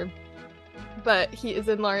teacher, but he is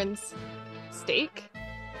in Lauren's stake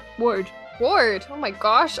Ward. ward. Oh my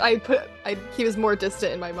gosh, he was more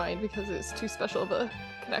distant in my mind because it was too special of a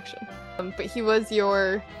connection. But he was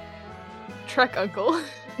your Trek uncle.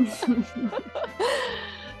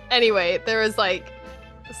 Anyway, there was like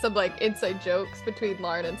some like inside jokes between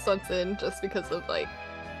Lauren and Swenson just because of like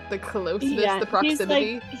the closeness, the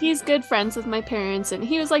proximity. He's good friends with my parents, and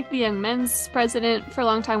he was like the young men's president for a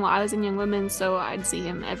long time while I was in young women's, so I'd see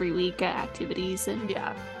him every week at activities. And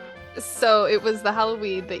Yeah. So it was the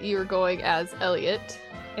Halloween that you were going as Elliot,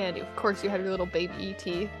 and of course you had your little baby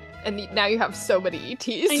E.T., and now you have so many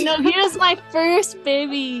E.T.s. I know, he was my first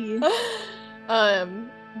baby.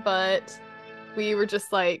 But we were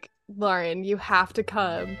just like, Lauren, you have to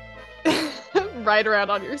come ride around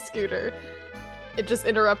on your scooter and just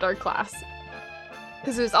interrupt our class.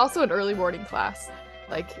 Because it was also an early morning class.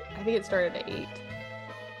 Like, I think it started at 8.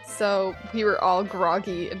 So we were all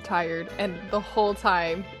groggy and tired, and the whole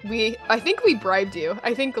time I think we bribed you.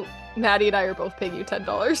 I think Maddie and I are both paying you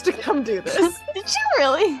 $10 to come do this. Did you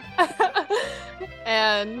really?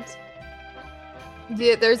 And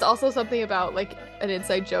there's also something about like an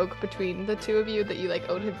inside joke between the two of you that you like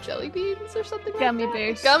owed him jelly beans or something Gummy like that.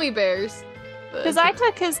 bears. Gummy bears. Because I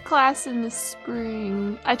took his class in the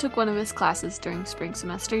spring. I took one of his classes during spring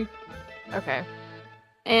semester. Okay.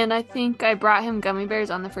 And I think I brought him gummy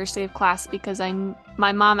bears on the first day of class because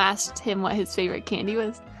my mom asked him what his favorite candy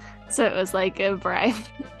was. So it was like a bribe.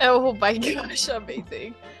 Oh my gosh,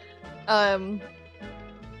 amazing. And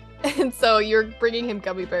so you're bringing him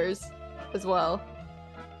gummy bears as well.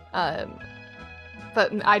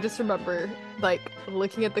 But I just remember like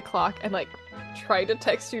looking at the clock and like trying to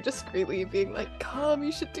text you discreetly, being like, come,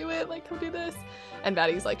 you should do it, like come do this. And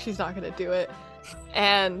Maddie's like, she's not gonna do it.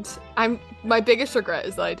 And my biggest regret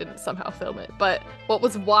is that I didn't somehow film it. But what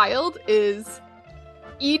was wild is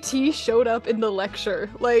E.T. showed up in the lecture.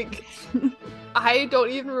 Like, I don't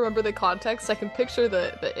even remember the context. I can picture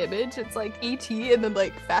the image. It's like E.T. and then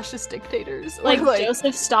like fascist dictators. Like or,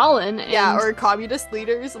 Joseph Stalin. And... Yeah, or communist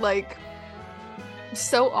leaders. Like,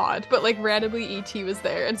 so odd. But like randomly E.T. was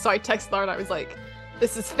there. And so I texted Lauren. I was like,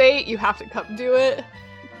 this is fate. You have to come do it.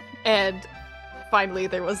 And finally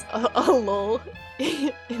there was a lull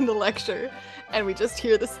in the lecture, and we just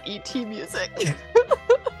hear this ET music.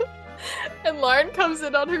 And Lauren comes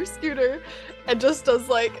in on her scooter and just does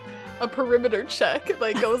like a perimeter check,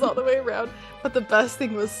 like goes all the way around. But the best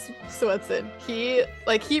thing was Swenson. He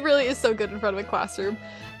really is so good in front of a classroom,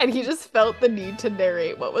 and he just felt the need to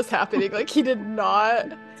narrate what was happening. Like he did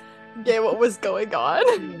not get what was going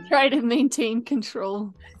on. Try to maintain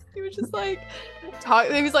control. He was just like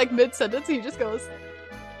he was like mid-sentence, he just goes,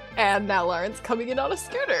 and now Lauren's coming in on a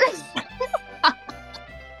scooter.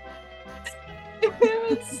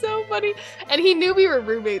 It was so funny. And he knew we were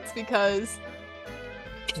roommates because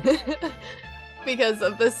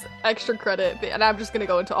of this extra credit. And I'm just gonna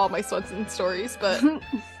go into all my Swenson stories, but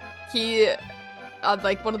he on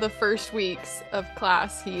like one of the first weeks of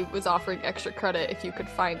class, he was offering extra credit if you could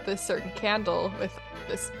find this certain candle with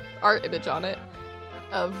this art image on it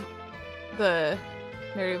of the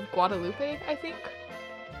Mary of Guadalupe, I think.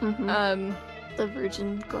 Mm-hmm. The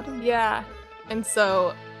Virgin Guadalupe. Yeah. And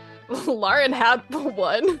so Lauren had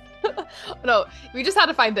one. No, we just had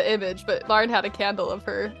to find the image, but Lauren had a candle of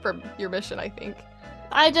her from your mission, I think.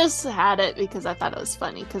 I just had it because I thought it was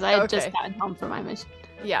funny, because I had just gotten home from my mission.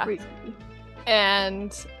 Yeah. Recently.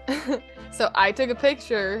 And so I took a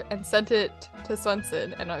picture and sent it to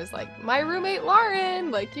Swenson, and I was like, my roommate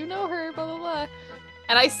Lauren, like, you know her, blah, blah, blah.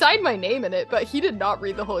 And I signed my name in it, but he did not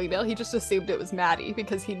read the whole email. He just assumed it was Maddie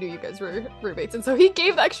because he knew you guys were roommates. And so he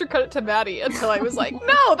gave the extra credit to Maddie until I was like,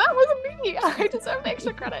 no, that wasn't me. I deserve the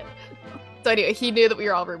extra credit. So anyway, he knew that we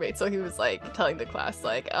were all roommates. So he was like telling the class,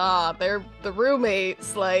 like, they're the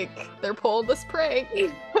roommates. Like, they're pulling this prank.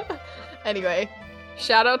 Anyway,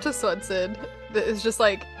 shout out to Swenson. It's just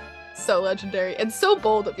like so legendary and so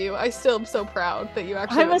bold of you. I still am so proud that you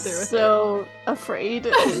actually went through with it. I was so afraid.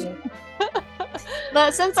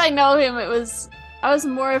 But since I know him, I was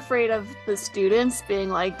more afraid of the students being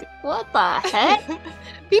like, what the heck?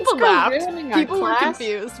 People laughed. People were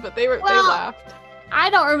confused, but they laughed. I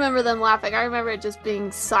don't remember them laughing. I remember it just being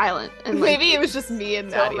silent. And maybe it was just me and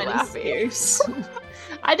Maddie laughing.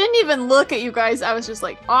 I didn't even look at you guys. I was just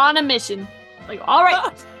like, on a mission. Like, all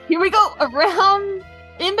right, here we go. Around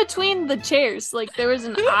in between the chairs. Like, there was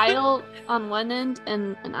an aisle on one end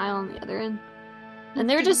and an aisle on the other end. And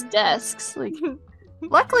they were just desks. Like,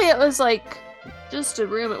 luckily it was like just a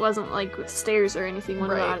room. It wasn't like with stairs or anything.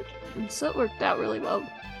 Right. And so it worked out really well.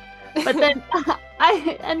 But then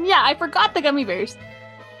I forgot the gummy bears.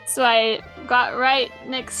 So I got right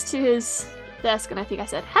next to his desk and I think I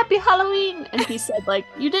said, Happy Halloween! And he said, like,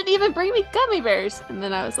 you didn't even bring me gummy bears. And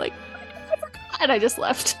then I was like, I forgot. And I just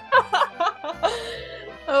left.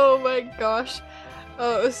 Oh my gosh.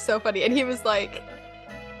 Oh, it was so funny. And he was like,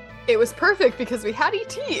 it was perfect because we had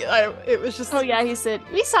ET. It was just... Oh yeah, he said,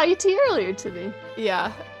 we saw ET earlier today.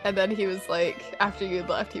 Yeah. And then he was like, after you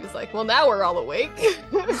left, he was like, well, now we're all awake.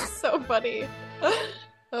 It was so funny.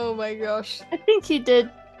 Oh my gosh. I think he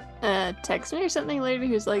did text me or something later.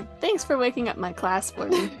 He was like, thanks for waking up my class for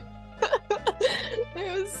me.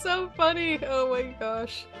 It was so funny. Oh my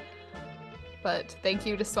gosh. But thank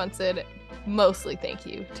you to Swenson. Mostly thank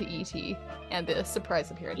you to E.T. and the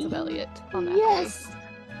surprise appearance of Elliot on that day.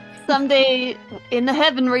 Someday in the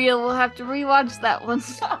Heaven reel, we'll have to rewatch that one.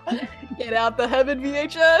 Get out the Heaven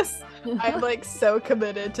VHS. I'm like so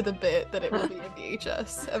committed to the bit that it will be a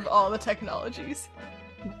VHS of all the technologies.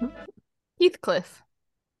 Heathcliff.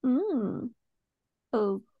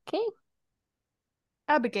 Okay.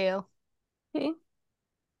 Abigail. Okay.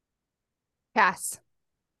 Cass.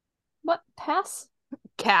 What? Pass?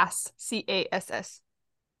 Cass. Cass.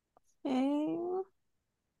 Okay.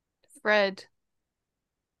 Fred.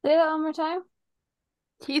 Say that one more time.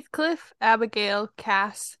 Heathcliff, Abigail,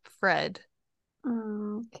 Cass, Fred.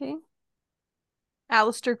 Okay.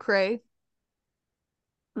 Alistair Cray.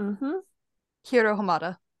 Hiro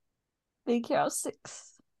Hamada. Big Hero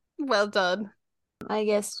 6. Well done. I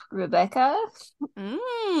guess Rebecca.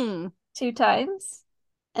 2 times.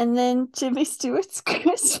 And then Jimmy Stewart's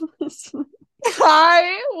Christmas.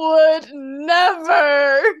 I would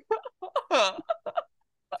never.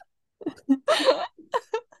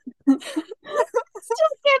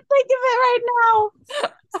 Just can't think of it right now.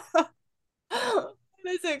 What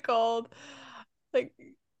is it called? Like,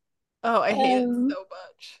 oh, I hate it so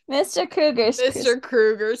much. Mr.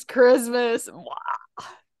 Kruger's Christmas. Wow.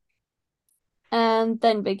 And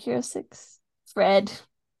then Big Hero 6. Fred.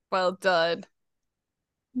 Well done.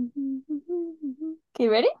 Okay,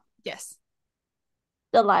 ready? Yes.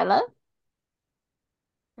 Delilah.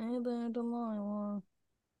 Hey there, Delilah.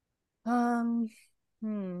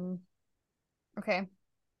 Okay.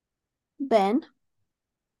 Ben.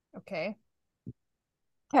 Okay.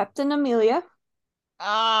 Captain Amelia.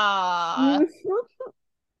 Ah,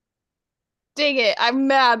 dang it. I'm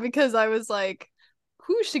mad because I was like,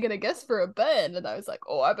 who's she gonna guess for a Ben? And I was like,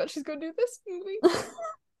 oh, I bet she's gonna do this movie.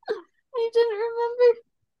 I didn't remember.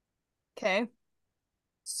 Okay.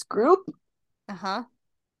 Scroop. Uh-huh.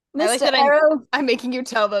 I like Mr. that Arrow I'm making you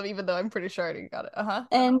tell them even though I'm pretty sure I already got it. Uh-huh.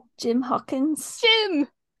 and Jim Hawkins.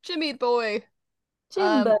 Jimmy boy.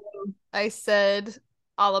 Jimbo. I said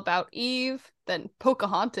All About Eve, then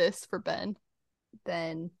Pocahontas for Ben,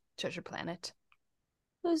 then Treasure Planet.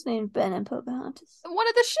 Who's named Ben and Pocahontas? One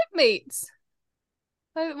of the shipmates.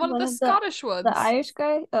 One of the Scottish ones. The Irish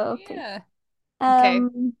guy? Oh, okay. Yeah. Okay.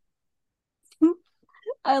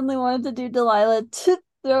 I only wanted to do Delilah to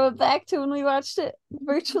throw it back to when we watched it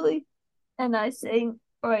virtually. And I sang,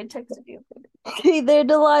 or I texted you. Hey there,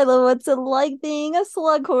 Delilah, what's it like being a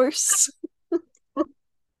slug horse? I'm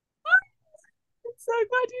so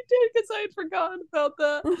glad you did because I had forgotten about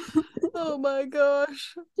that. Oh my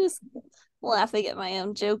gosh. Just laughing at my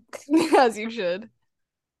own joke. As you should.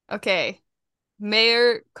 Okay.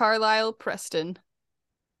 Mayor Carlisle Preston.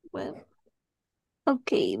 Well,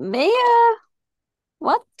 okay, Maya.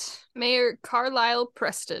 What? Mayor Carlisle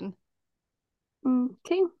Preston.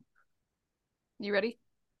 Okay. You ready?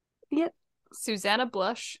 Yep. Susanna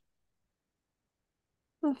Blush.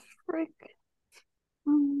 The frick.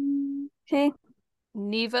 Okay.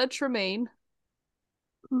 Neva Tremaine.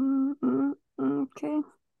 Okay.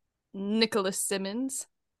 Nicholas Simmons.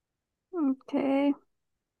 Okay.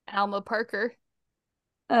 Alma Parker.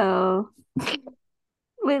 Oh.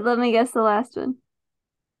 Wait, let me guess the last one.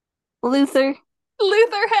 Luther.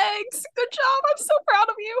 Luther Hanks. Good job. I'm so proud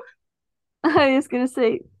of you. I was gonna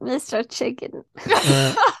say Mr. Chicken.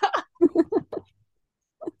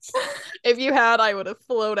 If you had, I would have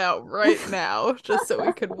flown out right now just so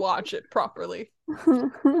we could watch it properly.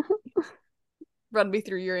 Run me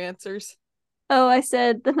through your answers. Oh, I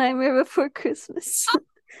said The Nightmare Before Christmas.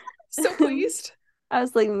 So pleased. I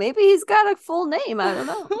was like, maybe he's got a full name. I don't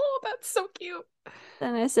know. Oh, that's so cute.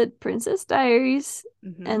 Then I said Princess Diaries,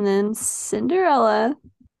 and then Cinderella,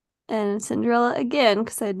 and Cinderella again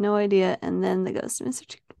because I had no idea, and then The Ghost of Mr.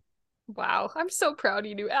 Chicken. Wow, I'm so proud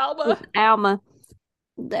of you, Alma. Alma.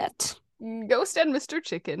 That. Ghost and Mr.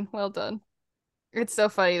 Chicken. Well done. It's so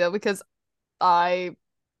funny though because I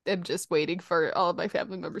am just waiting for all of my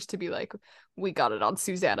family members to be like, we got it on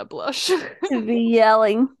Susanna Blush. To be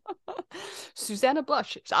yelling. Susanna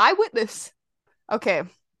Blush. Eyewitness. Okay.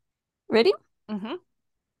 Ready? Mm-hmm.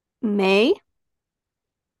 May.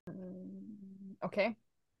 Okay.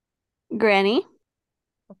 Granny.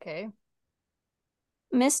 Okay.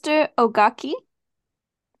 Mr. Ogaki.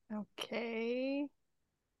 Okay.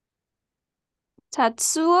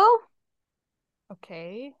 Tatsuo.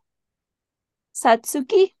 Okay.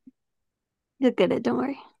 Satsuki. You'll get it, don't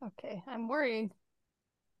worry. Okay. I'm worrying.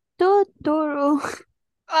 Totoro.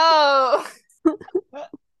 Oh.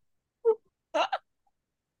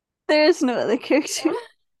 There's no other character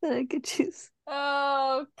that I could choose.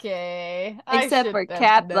 Okay. Except for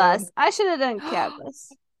Cat Bus. I should have done Cat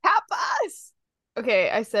Bus. Cat Bus. Okay,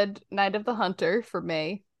 I said Night of the Hunter for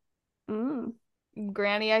May.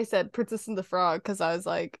 Granny, I said Princess and the Frog because I was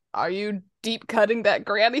like, are you deep cutting that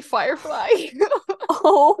Granny Firefly?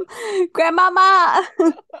 Oh, Grandmama.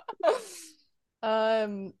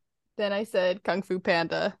 Then I said Kung Fu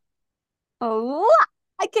Panda. Oh,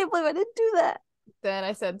 I can't believe I didn't do that. Then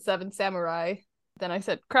I said Seven Samurai. Then I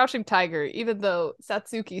said Crouching Tiger, even though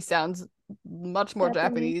Satsuki sounds much more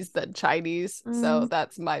Japanese than Chinese. So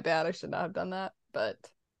that's my bad. I should not have done that. But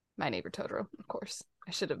My Neighbor Totoro, of course.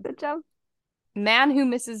 I should have. Good job. Man Who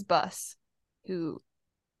Misses Bus, who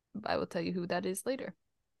I will tell you who that is later.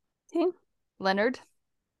 Okay. Leonard.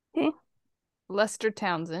 Okay. Lester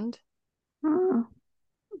Townsend.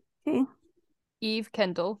 Okay. Eve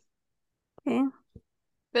Kendall. Okay.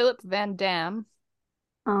 Philip Van Dam.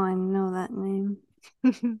 Oh, I know that name.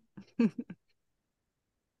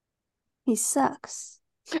 He sucks.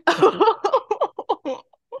 I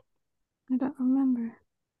don't remember.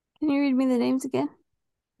 Can you read me the names again?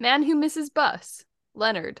 Man Who Misses Bus.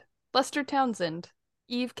 Leonard. Lester Townsend.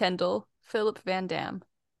 Eve Kendall. Philip Van Dam.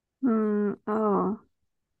 Oh.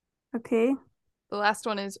 Okay. The last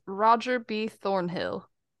one is Roger B. Thornhill.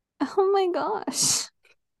 Oh my gosh.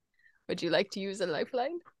 Would you like to use a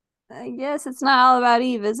lifeline? I guess it's not All About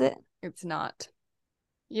Eve, is it? It's not.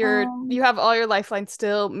 You have all your lifelines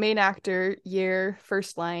still. Main actor, year,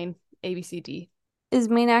 first line, ABCD. Is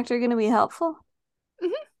main actor gonna be helpful?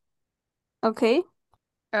 Okay.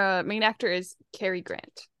 Main actor is Cary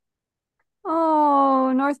Grant.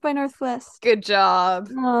 Oh, North by Northwest. Good job.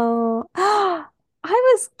 Oh. I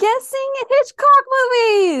was guessing Hitchcock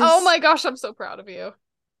movies. Oh my gosh, I'm so proud of you.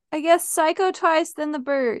 I guess Psycho twice, then the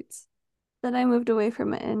birds. Then I moved away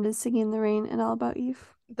from it and is Singing in the Rain and All About Eve.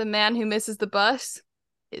 The man who misses the bus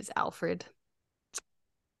is Alfred.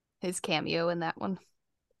 His cameo in that one.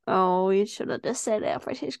 Oh, you should have just said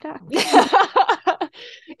Alfred Hitchcock.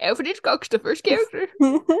 Alfred Hitchcock's the first character.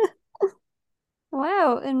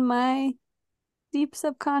 Wow, in my deep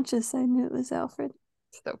subconscious, I knew it was Alfred.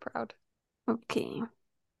 So proud. Okay.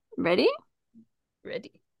 Ready?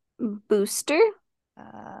 Ready. Booster.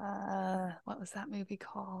 What was that movie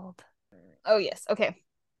called? Oh, yes. Okay.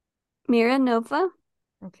 Mira Nova.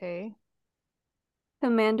 Okay.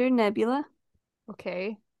 Commander Nebula.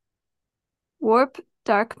 Okay. Warp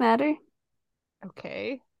Dark Matter.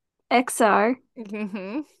 Okay. XR.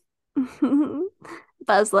 Mm-hmm.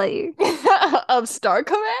 Buzz Lightyear. Of Star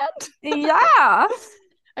Command? Yeah.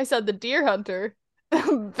 I said the Deer Hunter.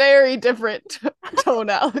 Very different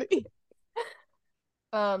tonality.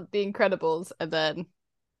 The Incredibles, and then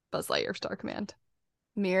Buzz Lightyear Star Command.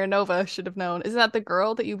 Mira Nova should have known. Isn't that the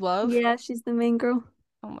girl that you love? Yeah, she's the main girl.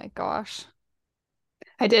 Oh my gosh.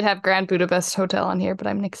 I did have Grand Budapest Hotel on here, but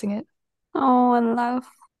I'm nixing it. Oh, I love.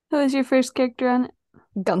 Who was your first character on it?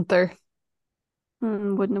 Gunther.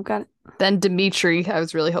 Wouldn't have got it. Then Dimitri. I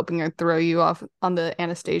was really hoping I'd throw you off on the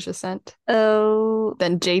Anastasia scent. Oh,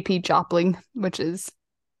 Then J.P. Jopling, which is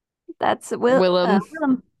that's Willem.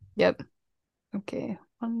 Willem. Yep. Okay.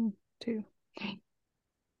 1, 2.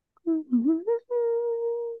 I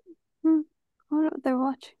wonder what they're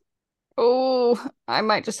watching. Oh, I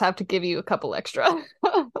might just have to give you a couple extra.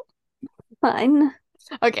 Fine.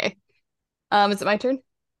 Okay. Is it my turn?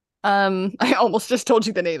 I almost just told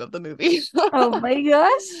you the name of the movie. Oh my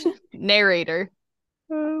gosh. Narrator.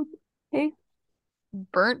 Okay.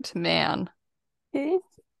 Burnt Man. Okay.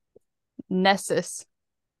 Nessus.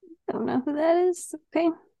 Don't know who that is. Okay.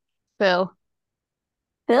 Phil.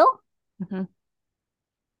 Phil? Mhm.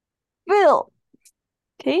 Phil.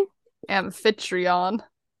 Okay. Amphitryon.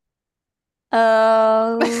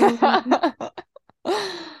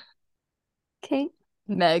 Okay.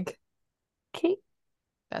 Meg. Okay.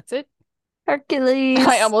 That's it. Hercules.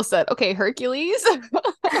 I almost said, okay, Hercules.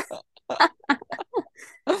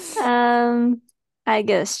 I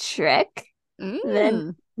guess Shrek.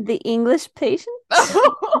 Then the English Patient.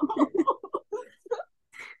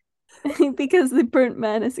 Because the burnt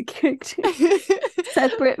man is a character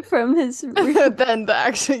separate from his real. Then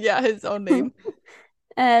his own name.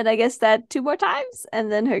 And I guess that 2 more times,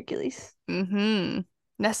 and then Hercules.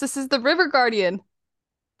 Nessus is the river guardian.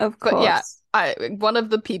 Of course. But yeah, one of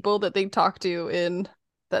the people that they talk to in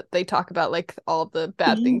that they talk about like all of the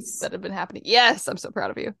bad things that have been happening. Yes, I'm so proud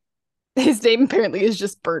of you. His name apparently is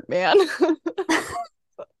just Burnt Man.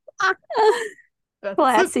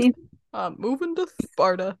 Classy. Moving to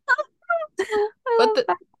Sparta. But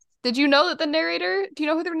did you know that the narrator? Do you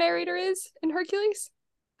know who the narrator is in Hercules?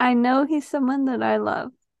 I know he's someone that I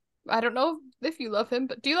love. I don't know if you love him,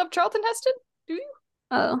 but do you love Charlton Heston? Do you?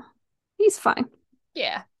 Oh, he's fine.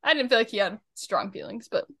 Yeah, I didn't feel like he had strong feelings,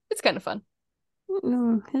 but it's kind of fun.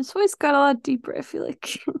 His voice got a lot deeper, I feel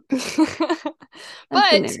like.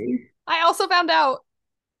 But I also found out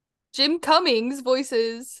Jim Cummings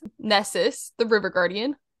voices Nessus, the River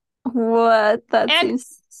Guardian. What? That And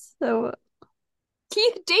seems so.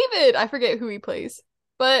 Keith David, I forget who he plays,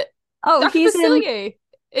 but Oh, Dr. he's Facilier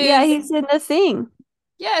is... Yeah, he's in The Thing.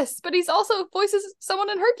 Yes, but he's also voices someone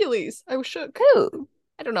in Hercules. I was shook. Who?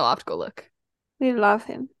 I don't know. I'll have to go look. We love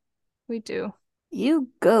him. We do. You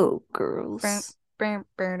go, girls.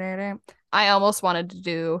 I almost wanted to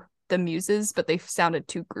do the Muses, but they sounded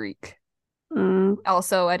too Greek.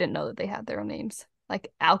 Also, I didn't know that they had their own names.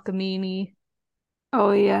 Like Alcmene.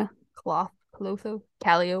 Oh, yeah. Clotho.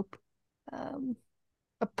 Calliope.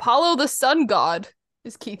 Apollo the Sun God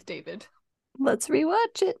is Keith David. Let's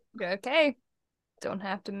rewatch it. Okay. Don't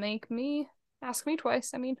have to make me ask me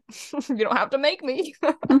twice. I mean, you don't have to make me.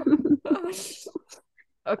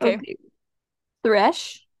 Okay.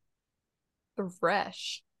 Thresh.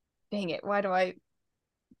 Thresh. Dang it. Why do I...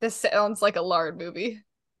 This sounds like a lard movie.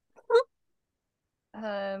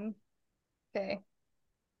 Okay.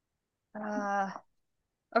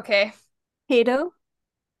 Okay. Cato.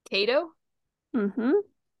 Cato?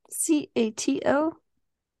 Cato.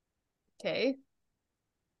 Okay.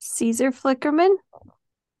 Caesar Flickerman.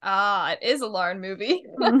 It is a lard movie.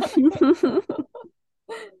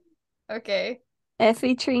 Okay.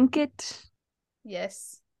 Effie Trinket.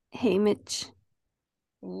 Yes. Haymitch.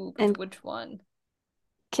 Ooh, And which one?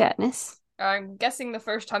 Katniss. I'm guessing the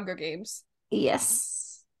first Hunger Games.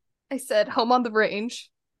 Yes. I said Home on the Range.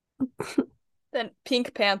 Then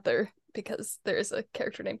Pink Panther, because there's a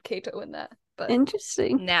character named Kato in that. But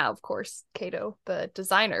Interesting. now, of course, Kato, the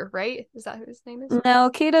designer, right? Is that who his name is? No,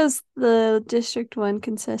 Kato's the District 1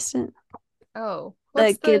 contestant Oh,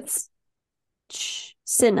 what's that gets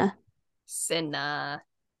Cinna. Cinna?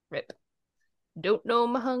 Rip. Don't know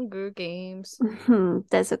my Hunger Games.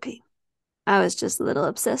 That's okay. I was just a little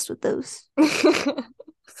obsessed with those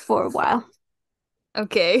for a while.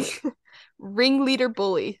 Okay. Ringleader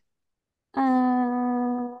bully.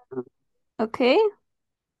 Okay.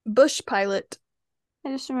 Bush pilot. I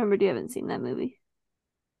just remembered you haven't seen that movie.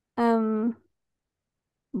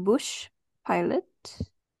 Bush pilot.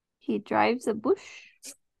 He drives a bush.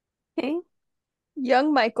 Okay.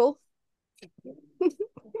 Young Michael.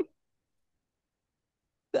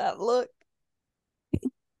 That look.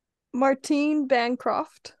 Martine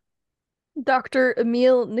Bancroft. Dr.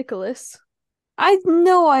 Emil Nicholas. I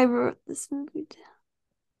know I wrote this movie down,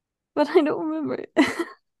 but I don't remember it.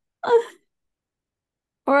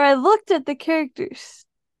 Or I looked at the characters.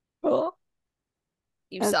 Oh.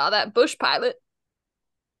 You saw that bush pilot.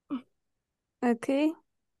 Okay.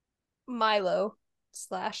 Milo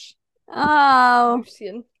slash Oh,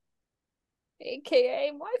 Lucian.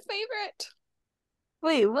 AKA my favorite.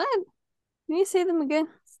 wait, what? Can you say them again?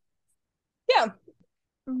 Yeah.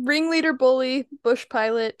 Ringleader bully, bush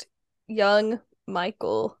pilot, young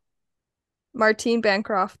Michael, Martine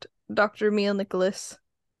Bancroft, Dr. Emil Nicholas,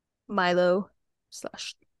 Milo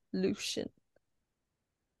slash Lucian.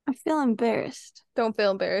 I feel embarrassed. Don't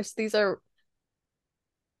feel embarrassed. These are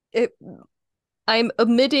it. I'm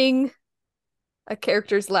omitting a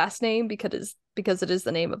character's last name because it is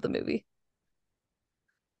the name of the movie.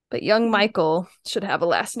 But young Michael should have a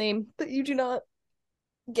last name that you do not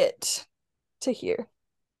get to hear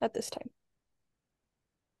at this time.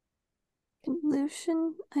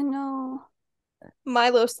 Lucian, I know.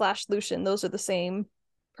 Milo slash Lucian, those are the same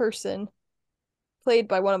person. Played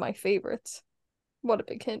by one of my favorites. What a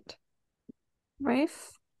big hint.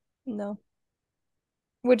 Rafe? No.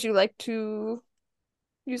 Would you like to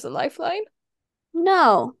use a lifeline?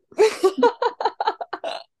 No.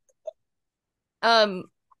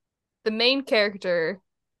 The main character,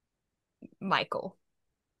 Michael.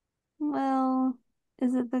 Well,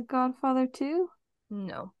 is it The Godfather 2?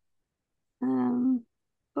 No.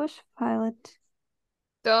 Bush pilot.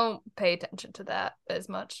 Don't pay attention to that as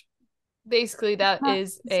much. Basically, that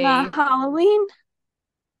is It's not Halloween?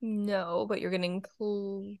 No, but you're getting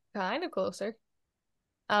kind of closer.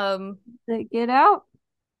 Get Out?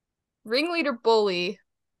 Ringleader bully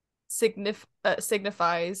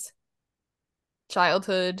signifies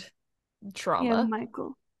childhood trauma. Yeah,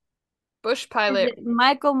 Michael. Bush Is pilot. it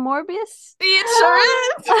Michael Morbius? It sure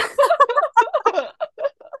is.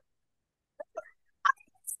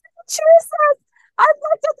 I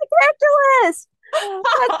looked at the character list.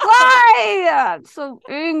 That's why I'm so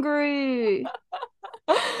angry.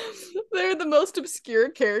 They're the most obscure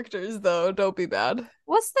characters, though. Don't be bad.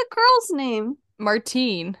 What's the girl's name?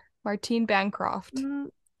 Martine Bancroft.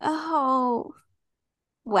 Oh,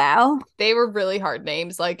 wow. They were really hard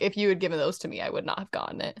names. Like, if you had given those to me, I would not have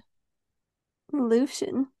gotten it.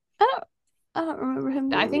 Lucian. I don't remember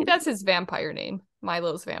him. I think that's his vampire name.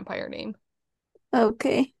 Milo's vampire name.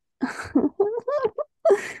 Okay.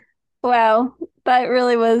 Wow, that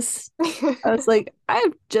really was. I was like,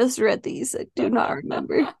 I've just read these. I do not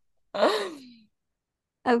remember.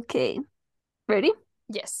 Okay, ready?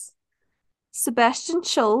 Yes. Sebastian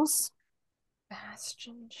Scholes,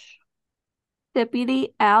 Bastion.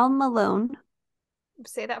 Deputy Al Malone,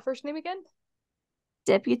 Say that first name again.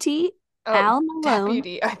 Deputy Oh, Al Malone.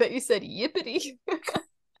 deputy. I thought you said yippity.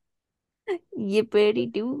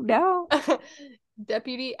 Yippity doo dah.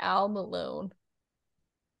 Deputy Al Malone.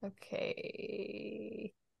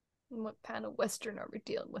 Okay. What kind of Western are we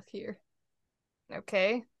dealing with here?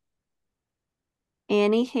 Okay.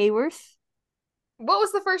 Annie Hayworth, What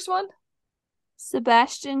was the first one?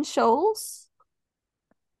 Sebastian Scholes,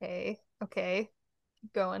 Okay.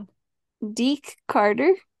 Keep going. Deke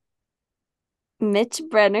Carter, Mitch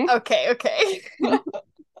Brenner, Okay.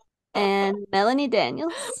 and Melanie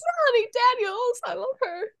Daniels. Melanie Daniels. I love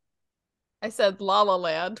her. I said La La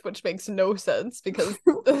Land, which makes no sense because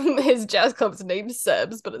his jazz club's named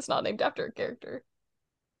Sebs, but it's not named after a character.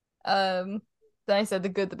 Then I said The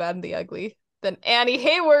Good, the Bad, and the Ugly. Then Annie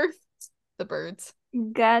Hayworth, The Birds.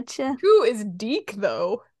 Gotcha. Who is Deke,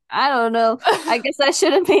 though? I don't know. I guess I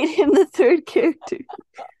should have made him the third character.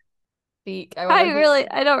 Deke.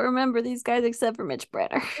 I don't remember these guys except for Mitch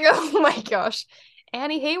Brenner. Oh my gosh.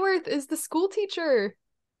 Annie Hayworth is the school teacher.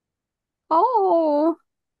 Oh,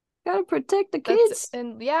 gotta protect the kids.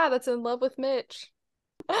 That's in love with Mitch.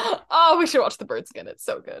 Oh, we should watch The Birds again. It's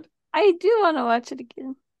so good. I do want to watch it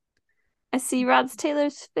again. I see Rod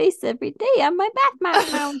Taylor's face every day on my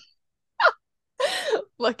bathroom.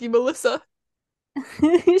 Lucky Melissa.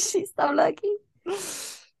 She's so lucky.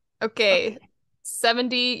 Okay.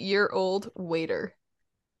 70-year-old waiter.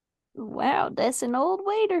 Wow, that's an old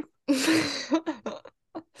waiter.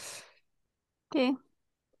 Okay.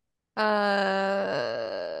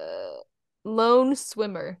 Lone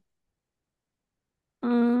swimmer.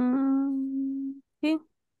 Okay.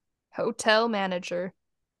 Hotel manager.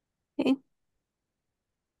 Okay.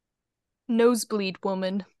 Nosebleed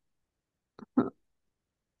woman.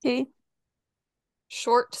 Okay.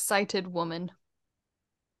 Short-sighted woman.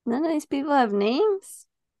 None of these people have names.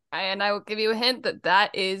 And I will give you a hint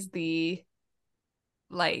that is the,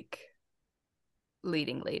 like,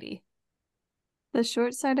 leading lady. The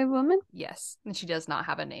short-sighted woman? Yes, and she does not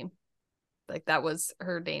have a name. Like, that was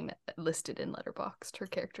her name listed in Letterboxd, her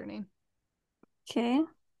character name. Okay.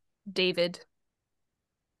 David.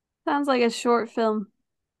 Sounds like a short film.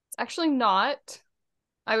 It's actually not.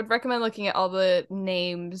 I would recommend looking at all the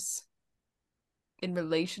names in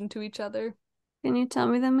relation to each other. Can you tell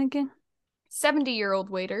me them again? 70-year-old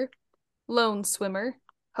waiter. Lone swimmer.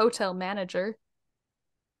 Hotel manager.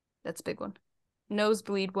 That's a big one.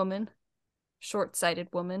 Nosebleed woman. Short-sighted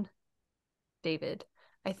woman. David.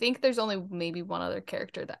 I think there's only maybe one other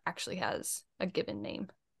character that actually has a given name.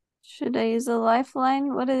 Should I use a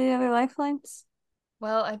lifeline? What are the other lifelines?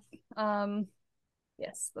 Well,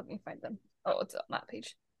 yes, let me find them. Oh, it's on that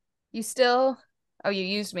page. You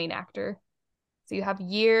used main actor. So you have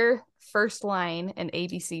year, first line, and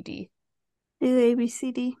ABCD. Do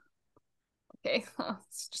ABCD. Okay,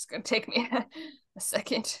 it's just gonna take me a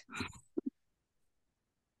second.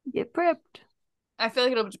 Get prepped. I feel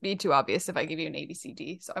like it'll be too obvious if I give you an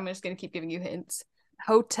ABCD, so I'm just gonna keep giving you hints.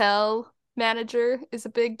 Hotel manager is a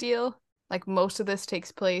big deal. Like, most of this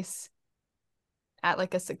takes place at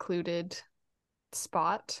like a secluded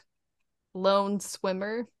spot. Lone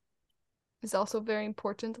swimmer is also very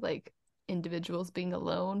important, like individuals being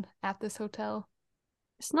alone at this hotel.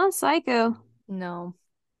 It's not Psycho. No.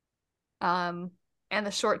 And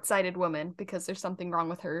the short-sighted woman, because there's something wrong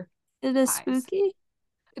with her It is eyes. spooky.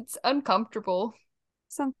 It's uncomfortable.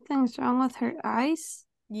 Something's wrong with her eyes.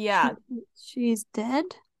 Yeah. She's dead.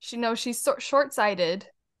 She's short-sighted,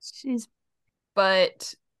 She's.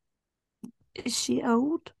 but Is she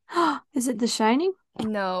old? Is it The Shining?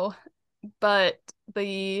 no. But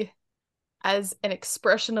as an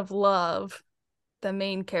expression of love, the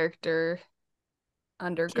main character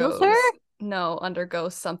Kills her?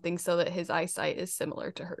 undergoes something so that his eyesight is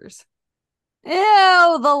similar to hers.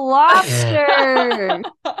 Ew, the lobster.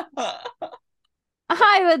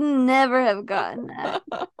 I would never have gotten that.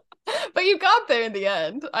 But you got there in the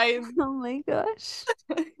end. Oh my gosh.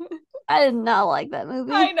 I did not like that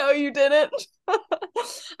movie. I know you didn't.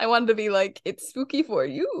 I wanted to be like, it's spooky for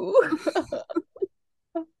you.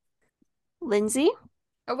 Lindsay?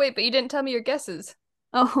 Oh wait, but you didn't tell me your guesses.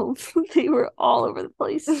 Oh, they were all over the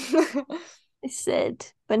place. I said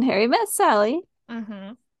When Harry Met Sally,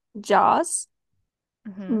 Mm-hmm. Jaws,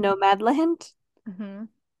 Mm-hmm. Nomadland, Mm-hmm.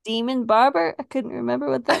 Demon Barber. I couldn't remember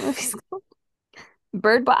what that movie's called.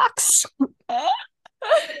 Bird Box.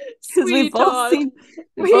 Because we've both seen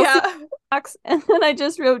Bird Box, and then I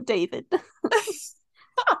just wrote David. I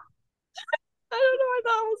don't know. I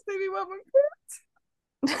thought it was maybe one more.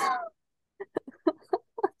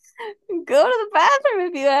 Go to the bathroom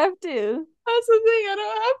if you have to. That's the thing. I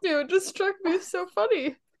don't have to. It just struck me as so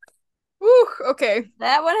funny. Woo. Okay.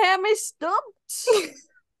 That one had me stumped.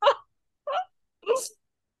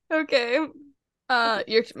 Okay.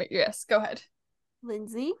 Yes. Go ahead.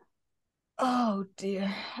 Lindsay. Oh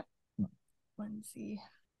dear. Lindsay.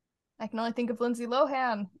 I can only think of Lindsay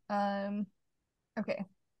Lohan. Okay.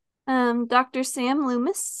 Dr. Sam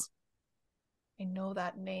Loomis. I know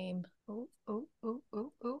that name. Oh.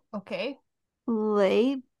 Okay.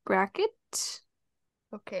 Leigh Brackett.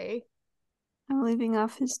 Okay. I'm leaving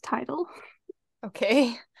off his title.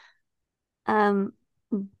 Okay.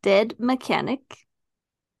 Dead Mechanic.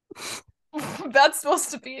 That's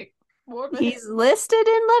supposed to be more of He's listed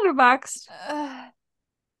in Letterboxd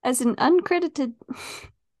as an uncredited.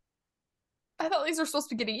 I thought these were supposed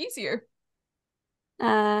to be getting easier.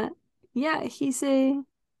 Yeah, The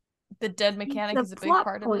dead mechanic is a big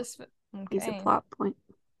part of this. Okay. He's a plot point.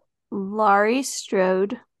 Laurie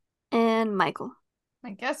Strode and Michael.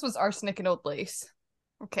 My guess was arsenic and old lace.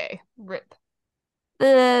 Okay, rip.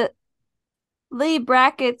 The Leigh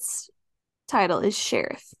Brackett's title is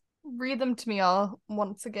Sheriff. Read them to me all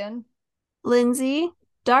once again. Lindsay,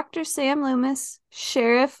 Dr. Sam Loomis,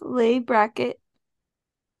 Sheriff Leigh Brackett,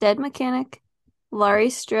 Dead Mechanic, Laurie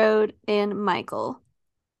Strode, and Michael.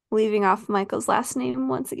 leaving off Michael's last name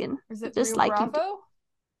once again. Is it Just Rio like him. Bravo?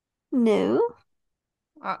 No.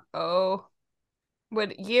 Uh-oh.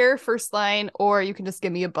 Would year, first line, or you can just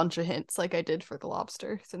give me a bunch of hints like I did for the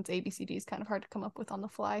lobster, since ABCD is kind of hard to come up with on the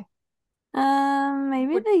fly.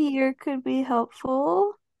 Maybe the year could be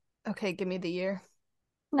helpful. Okay, give me the year.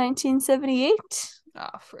 1978.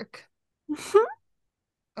 Ah, frick.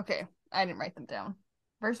 Okay, I didn't write them down.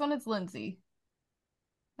 First one is Lindsay.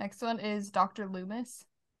 Next one is Dr. Loomis.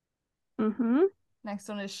 Mm-hmm. Next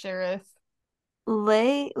one is Sheriff.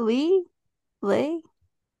 Lay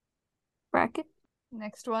bracket.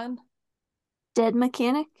 Next one. Dead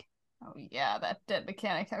mechanic. Oh yeah, that dead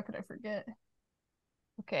mechanic. How could I forget?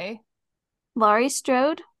 Okay. Laurie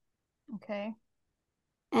Strode Okay.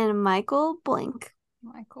 and Michael Blank.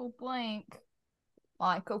 Michael Blank.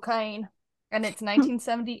 Michael Caine. And it's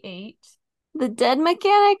 1978. The dead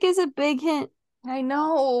mechanic is a big hint. I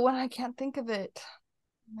know, and I can't think of it.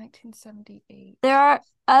 1978. There are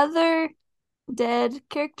other dead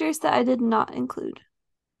characters that I did not include.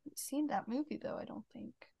 I've seen that movie though, I don't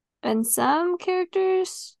think. And some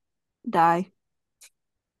characters die.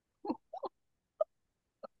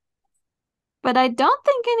 But I don't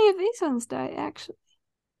think any of these ones die, actually.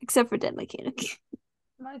 Except for Dead Mechanic.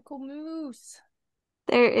 Michael Moose.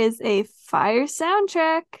 There is a fire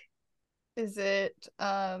soundtrack. Is it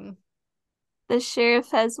The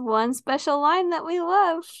sheriff has one special line that we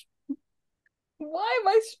love. why am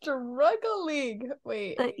I struggling?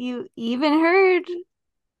 Wait. That you even heard.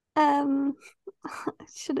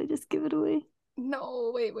 Should I just give it away?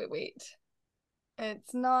 No, wait.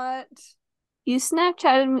 It's not You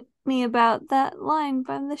Snapchatted me about that line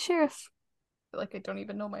by the sheriff. like I don't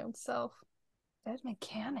even know my own self. Dead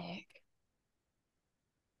Mechanic.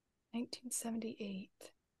 1978.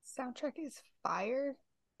 Soundtrack is fire.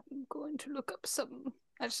 I'm going to look up some.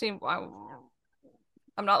 I just need.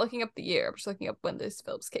 I'm not looking up the year. I'm just looking up when these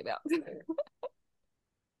films came out.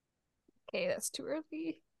 Okay, that's too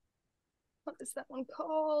early. What is that one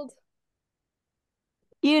called?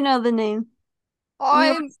 You know the name.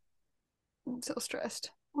 I'm so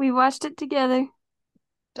stressed. We watched it together.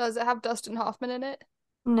 Does it have Dustin Hoffman in it?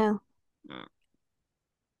 No. Mm.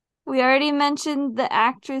 We already mentioned the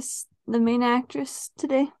actress, the main actress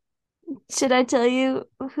today. Should I tell you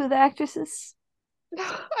who the actress is?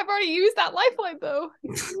 I've already used that lifeline though.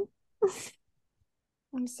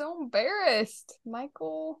 I'm so embarrassed.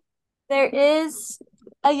 Michael. There is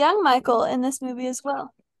a young Michael in this movie as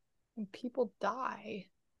well. And people die.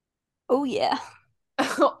 Oh, yeah.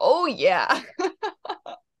 Oh yeah.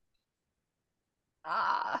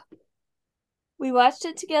 Ah. We watched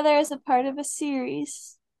it together as a part of a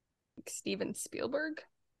series Steven Spielberg.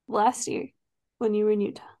 last year when you were in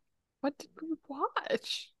Utah. What did we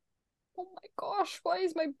watch? Oh my gosh, why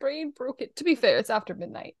is my brain broken? To be fair, it's after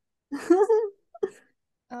midnight.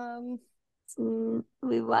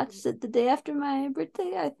 We watched it the day after my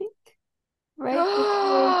birthday, I think.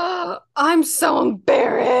 Right? I'm so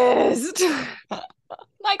embarrassed.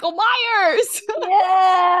 Michael Myers.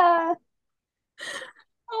 Yeah.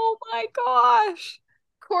 Oh my gosh.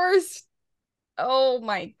 Of course. Oh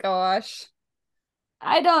my gosh.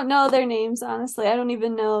 I don't know their names, honestly. I don't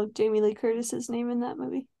even know Jamie Lee Curtis's name in that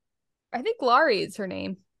movie. I think Laurie is her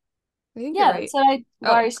name. I think Yeah, you're right. that's what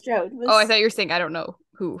Laurie Strode was. Oh, I thought you were saying I don't know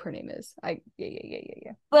who her name is.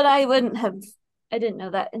 Yeah. But I didn't know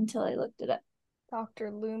that until I looked it up.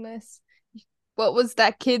 Dr. Loomis. What was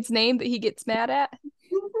that kid's name that he gets mad at?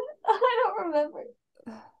 I don't remember.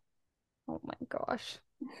 Oh my gosh.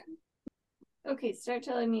 Okay, start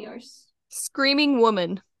telling me yours. Screaming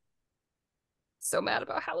Woman. So mad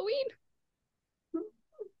about Halloween.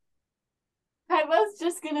 I was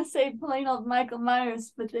just gonna say plain old Michael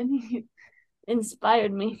Myers, but then he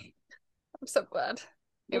inspired me. I'm so glad.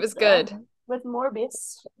 It was good. With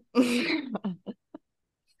Morbius.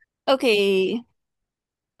 Okay.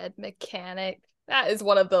 Dead Mechanic. That is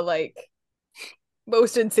one of the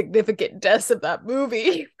most insignificant deaths of that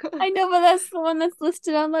movie. I know, but that's the one that's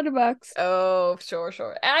listed on Letterboxd. Oh, sure.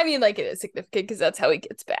 And I mean, it is significant because that's how he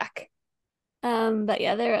gets back. But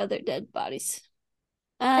yeah, there are other dead bodies.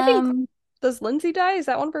 I think, does Lindsay die? Is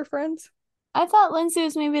that one of her friends? I thought Lindsay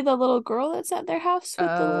was maybe the little girl that's at their house with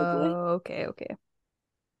the little boy. Okay.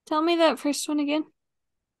 Tell me that first one again.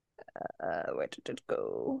 Where did it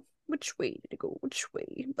go? Which way did it go? Which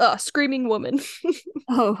way? Screaming Woman.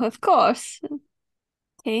 Oh, of course.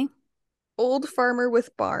 Okay. Old Farmer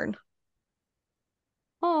with Barn.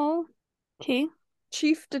 Oh, okay.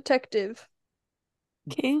 Chief Detective.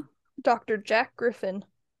 Okay. Dr. Jack Griffin.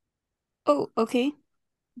 Oh, okay.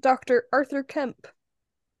 Dr. Arthur Kemp.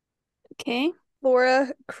 Okay.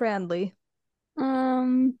 Laura Cranley.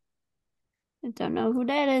 I don't know who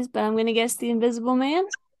that is, but I'm gonna guess the Invisible Man.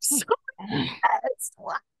 So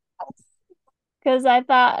Because I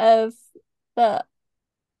thought of the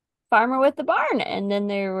farmer with the barn, and then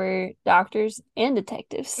there were doctors and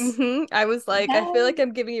detectives. I was like, I feel like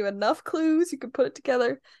I'm giving you enough clues. You could put it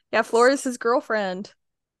together. Yeah, Flora's his girlfriend.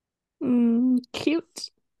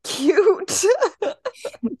 Cute. Cute.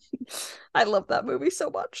 I love that movie so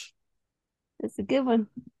much. That's a good one.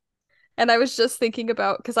 And I was just thinking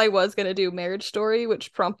about, because I was gonna do Marriage Story,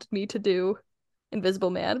 which prompted me to do Invisible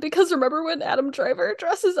Man. Because remember when Adam Driver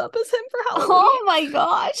dresses up as him for Halloween? Oh my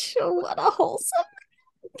gosh, what a wholesome.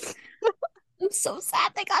 I'm so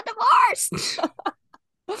sad they got divorced.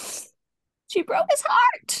 She broke his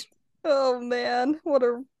heart. Oh man, what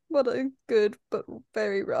a good but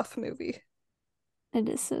very rough movie. It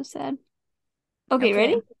is so sad. Okay,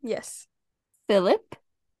 ready? Yes. Philip,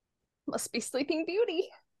 Must be Sleeping Beauty.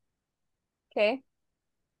 Okay.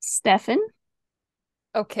 Stefan,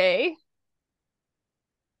 Okay.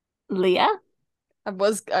 Leah, I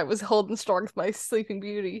was holding strong with my Sleeping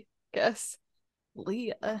Beauty guess.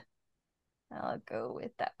 Leah. I'll go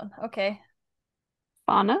with that one. Okay.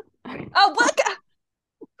 Fauna. Oh, look!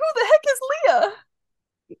 Who the heck is Leah?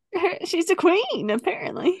 She's a queen,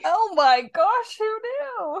 apparently. Oh my gosh, who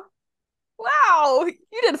knew? Wow,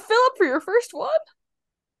 you did Philip for your first one?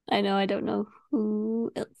 I know, I don't know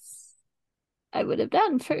who else I would have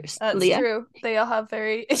done first. That's Leah. true. They all have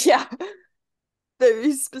very, yeah,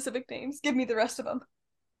 very specific names. Give me the rest of them.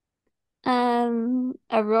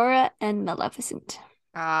 Aurora and Maleficent.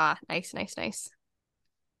 Ah, nice, nice, nice.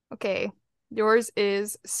 Okay, yours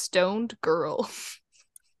is Stoned Girl.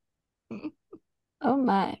 Oh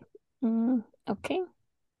my. Okay.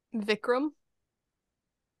 Vikram,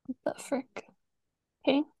 What the frick?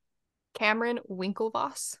 Okay. Cameron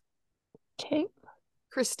Winklevoss, Okay.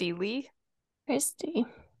 Christy Lee. Christy.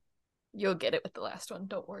 You'll get it with the last one,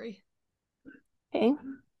 don't worry. Okay.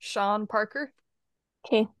 Sean Parker,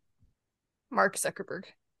 Okay. Mark Zuckerberg.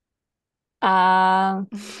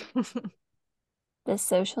 The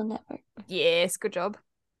Social Network. Yes, good job.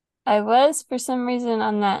 I was, for some reason,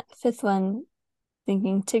 on that fifth one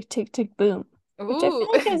thinking Tick, Tick, Tick, Boom, which I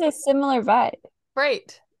feel like has a similar vibe.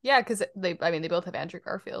 Right. Yeah, because they both have Andrew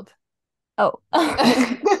Garfield. Oh.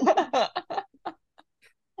 I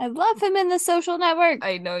love him in The Social Network.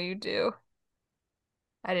 I know you do.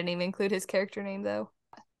 I didn't even include his character name, though.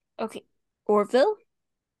 Okay. Orville.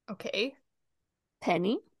 Okay.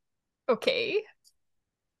 Penny. Okay.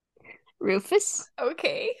 Rufus.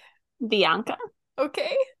 Okay. Bianca.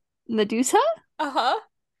 Okay. Medusa. Uh-huh.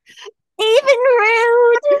 Even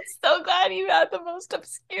Rude. So glad you had the most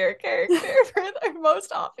obscure character for the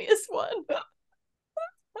most obvious one.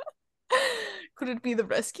 Could it be the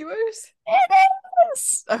Rescuers? It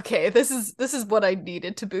is. Okay, this is what I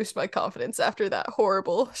needed to boost my confidence after that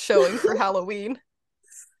horrible showing for Halloween.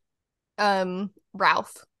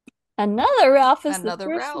 Ralph. Another Ralph is Another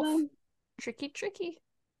the first Ralph. one. Tricky.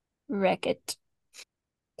 Wreck-It.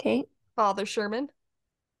 Okay. Father Sherman.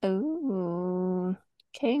 Oh.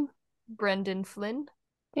 Okay. Brendan Flynn.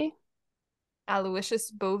 Okay.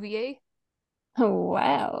 Aloysius Bouvier. Oh,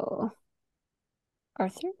 wow.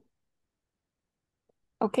 Arthur.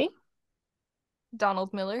 Okay.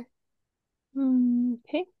 Donald Miller.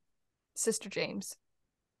 Okay. Sister James.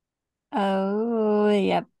 Oh,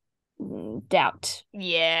 yep. Doubt.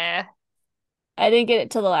 Yeah. I didn't get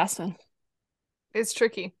it till the last one. It's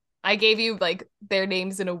tricky. I gave you like their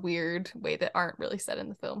names in a weird way that aren't really said in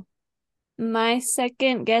the film. My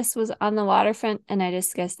second guess was On the Waterfront, and I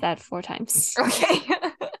just guessed that 4 times. Okay.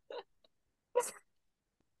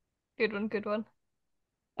 Good one.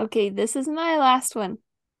 Okay, this is my last one.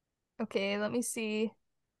 Okay, let me see.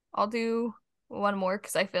 I'll do one more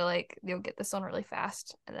because I feel like you'll get this one really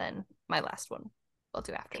fast, and then my last one I'll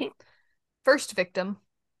do after. Okay. First victim,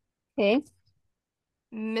 Okay.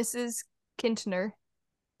 Mrs. Kintner,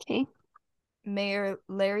 Okay. Mayor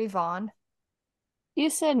Larry Vaughn. You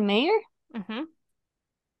said Mayor? Mm-hmm.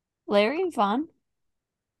 Larry Vaughn?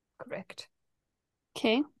 Correct.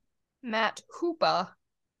 Okay. Matt Hoopa.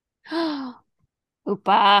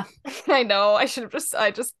 Oopa. I know, I just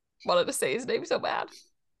wanted to say his name so bad.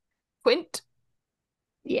 Quint.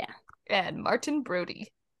 Yeah. And Martin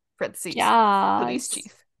Brody. Parentheses. Yes. Police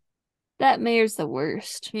chief. That mayor's the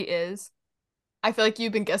worst. He is. I feel like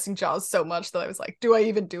you've been guessing Jaws so much that I was like, do I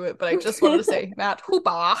even do it? But I just wanted to say Matt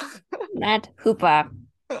Hoopa. Matt Hoopa.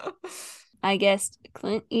 I guessed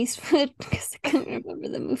Clint Eastwood because I couldn't remember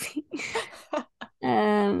the movie.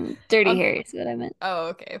 Dirty Harry is what I meant. Oh,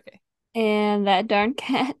 okay. And that darn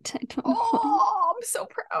cat. I don't know. Oh, I'm so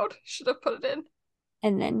proud. Should have put it in.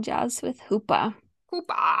 And then Jaws with Hoopa.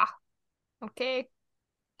 Hoopa. Okay.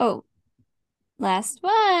 Oh, last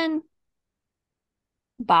one.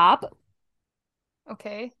 Bob,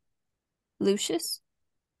 Okay. Lucius,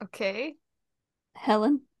 Okay.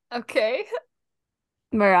 Helen, Okay.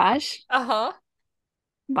 Mirage, Uh-huh.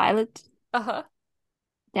 Violet, Uh-huh.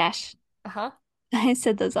 Dash. Uh-huh. I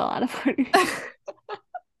said those all out of order.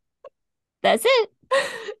 That's it.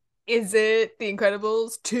 Is it The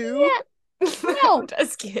Incredibles 2? No. I'm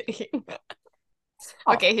just kidding.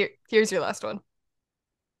 Oh. Okay, here's your last one.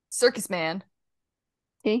 Circus Man,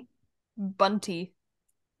 Okay. Bunty,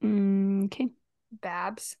 Okay.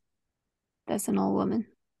 Babs. That's an old woman.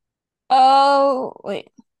 Oh, wait.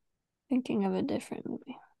 Thinking of a different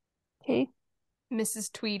movie. Okay.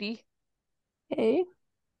 Mrs. Tweety, Okay.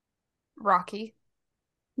 Rocky,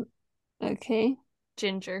 Okay.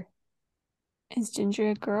 Ginger. Is Ginger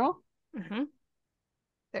a girl? Mm-hmm.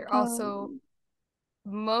 They're also, Oh.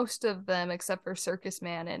 most of them, except for Circus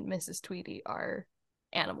Man and Mrs. Tweety, are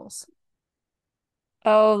animals.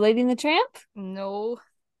 Oh, Lady and the Tramp? No,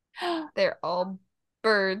 they're all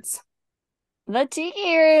birds. The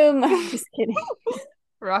Tiki Room. Just kidding.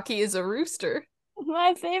 Rocky is a rooster.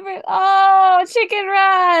 My favorite. Oh, Chicken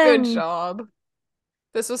Run. Good job.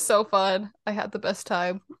 This was so fun. I had the best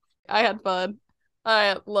time. I had fun.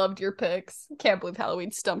 I loved your picks. Can't believe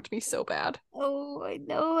Halloween stumped me so bad. Oh, I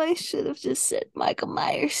know. I should have just said Michael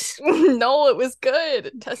Myers. No, it was good.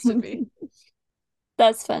 It tested me.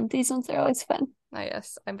 That's fun. These ones are always fun. Ah,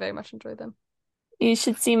 yes, I very much enjoyed them. You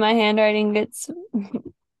should see my handwriting gets.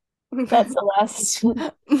 That's the last.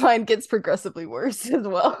 Mine gets progressively worse as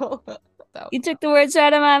well. So. You took the words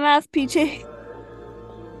out of my mouth, PJ.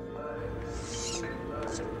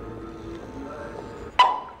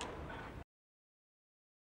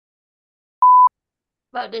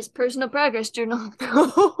 About this personal progress journal.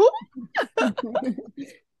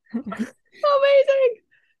 Amazing.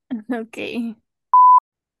 Okay.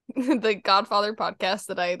 The Godfather podcast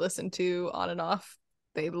that I listen to on and off,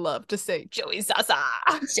 they love to say Joey Zaza.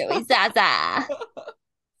 Joey Zaza.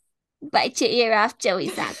 Bite your ear off, Joey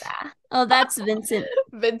Zaza. Oh, that's Vincent.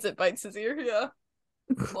 Vincent bites his ear, yeah.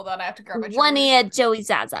 Hold on, I have to grab my One sugar. ear, Joey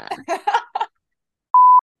Zaza. Do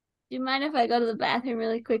you mind if I go to the bathroom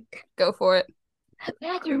really quick? Go for it.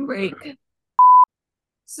 Bathroom break.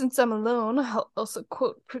 Since I'm alone, I'll also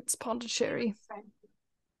quote Prince Pondicherry.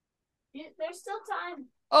 There's still time.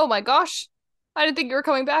 Oh my gosh. I didn't think you were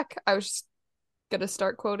coming back. I was just gonna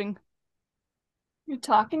start quoting. You're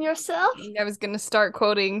talking yourself? I was gonna start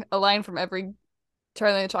quoting a line from every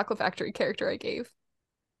Charlie and the Chocolate Factory character I gave.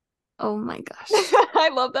 Oh my gosh. I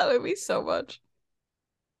love that movie so much.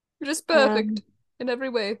 You're just perfect in every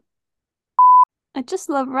way. I just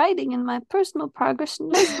love writing in my personal progress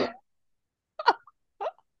notebook.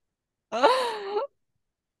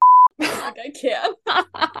 Like I can.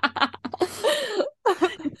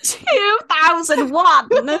 2001.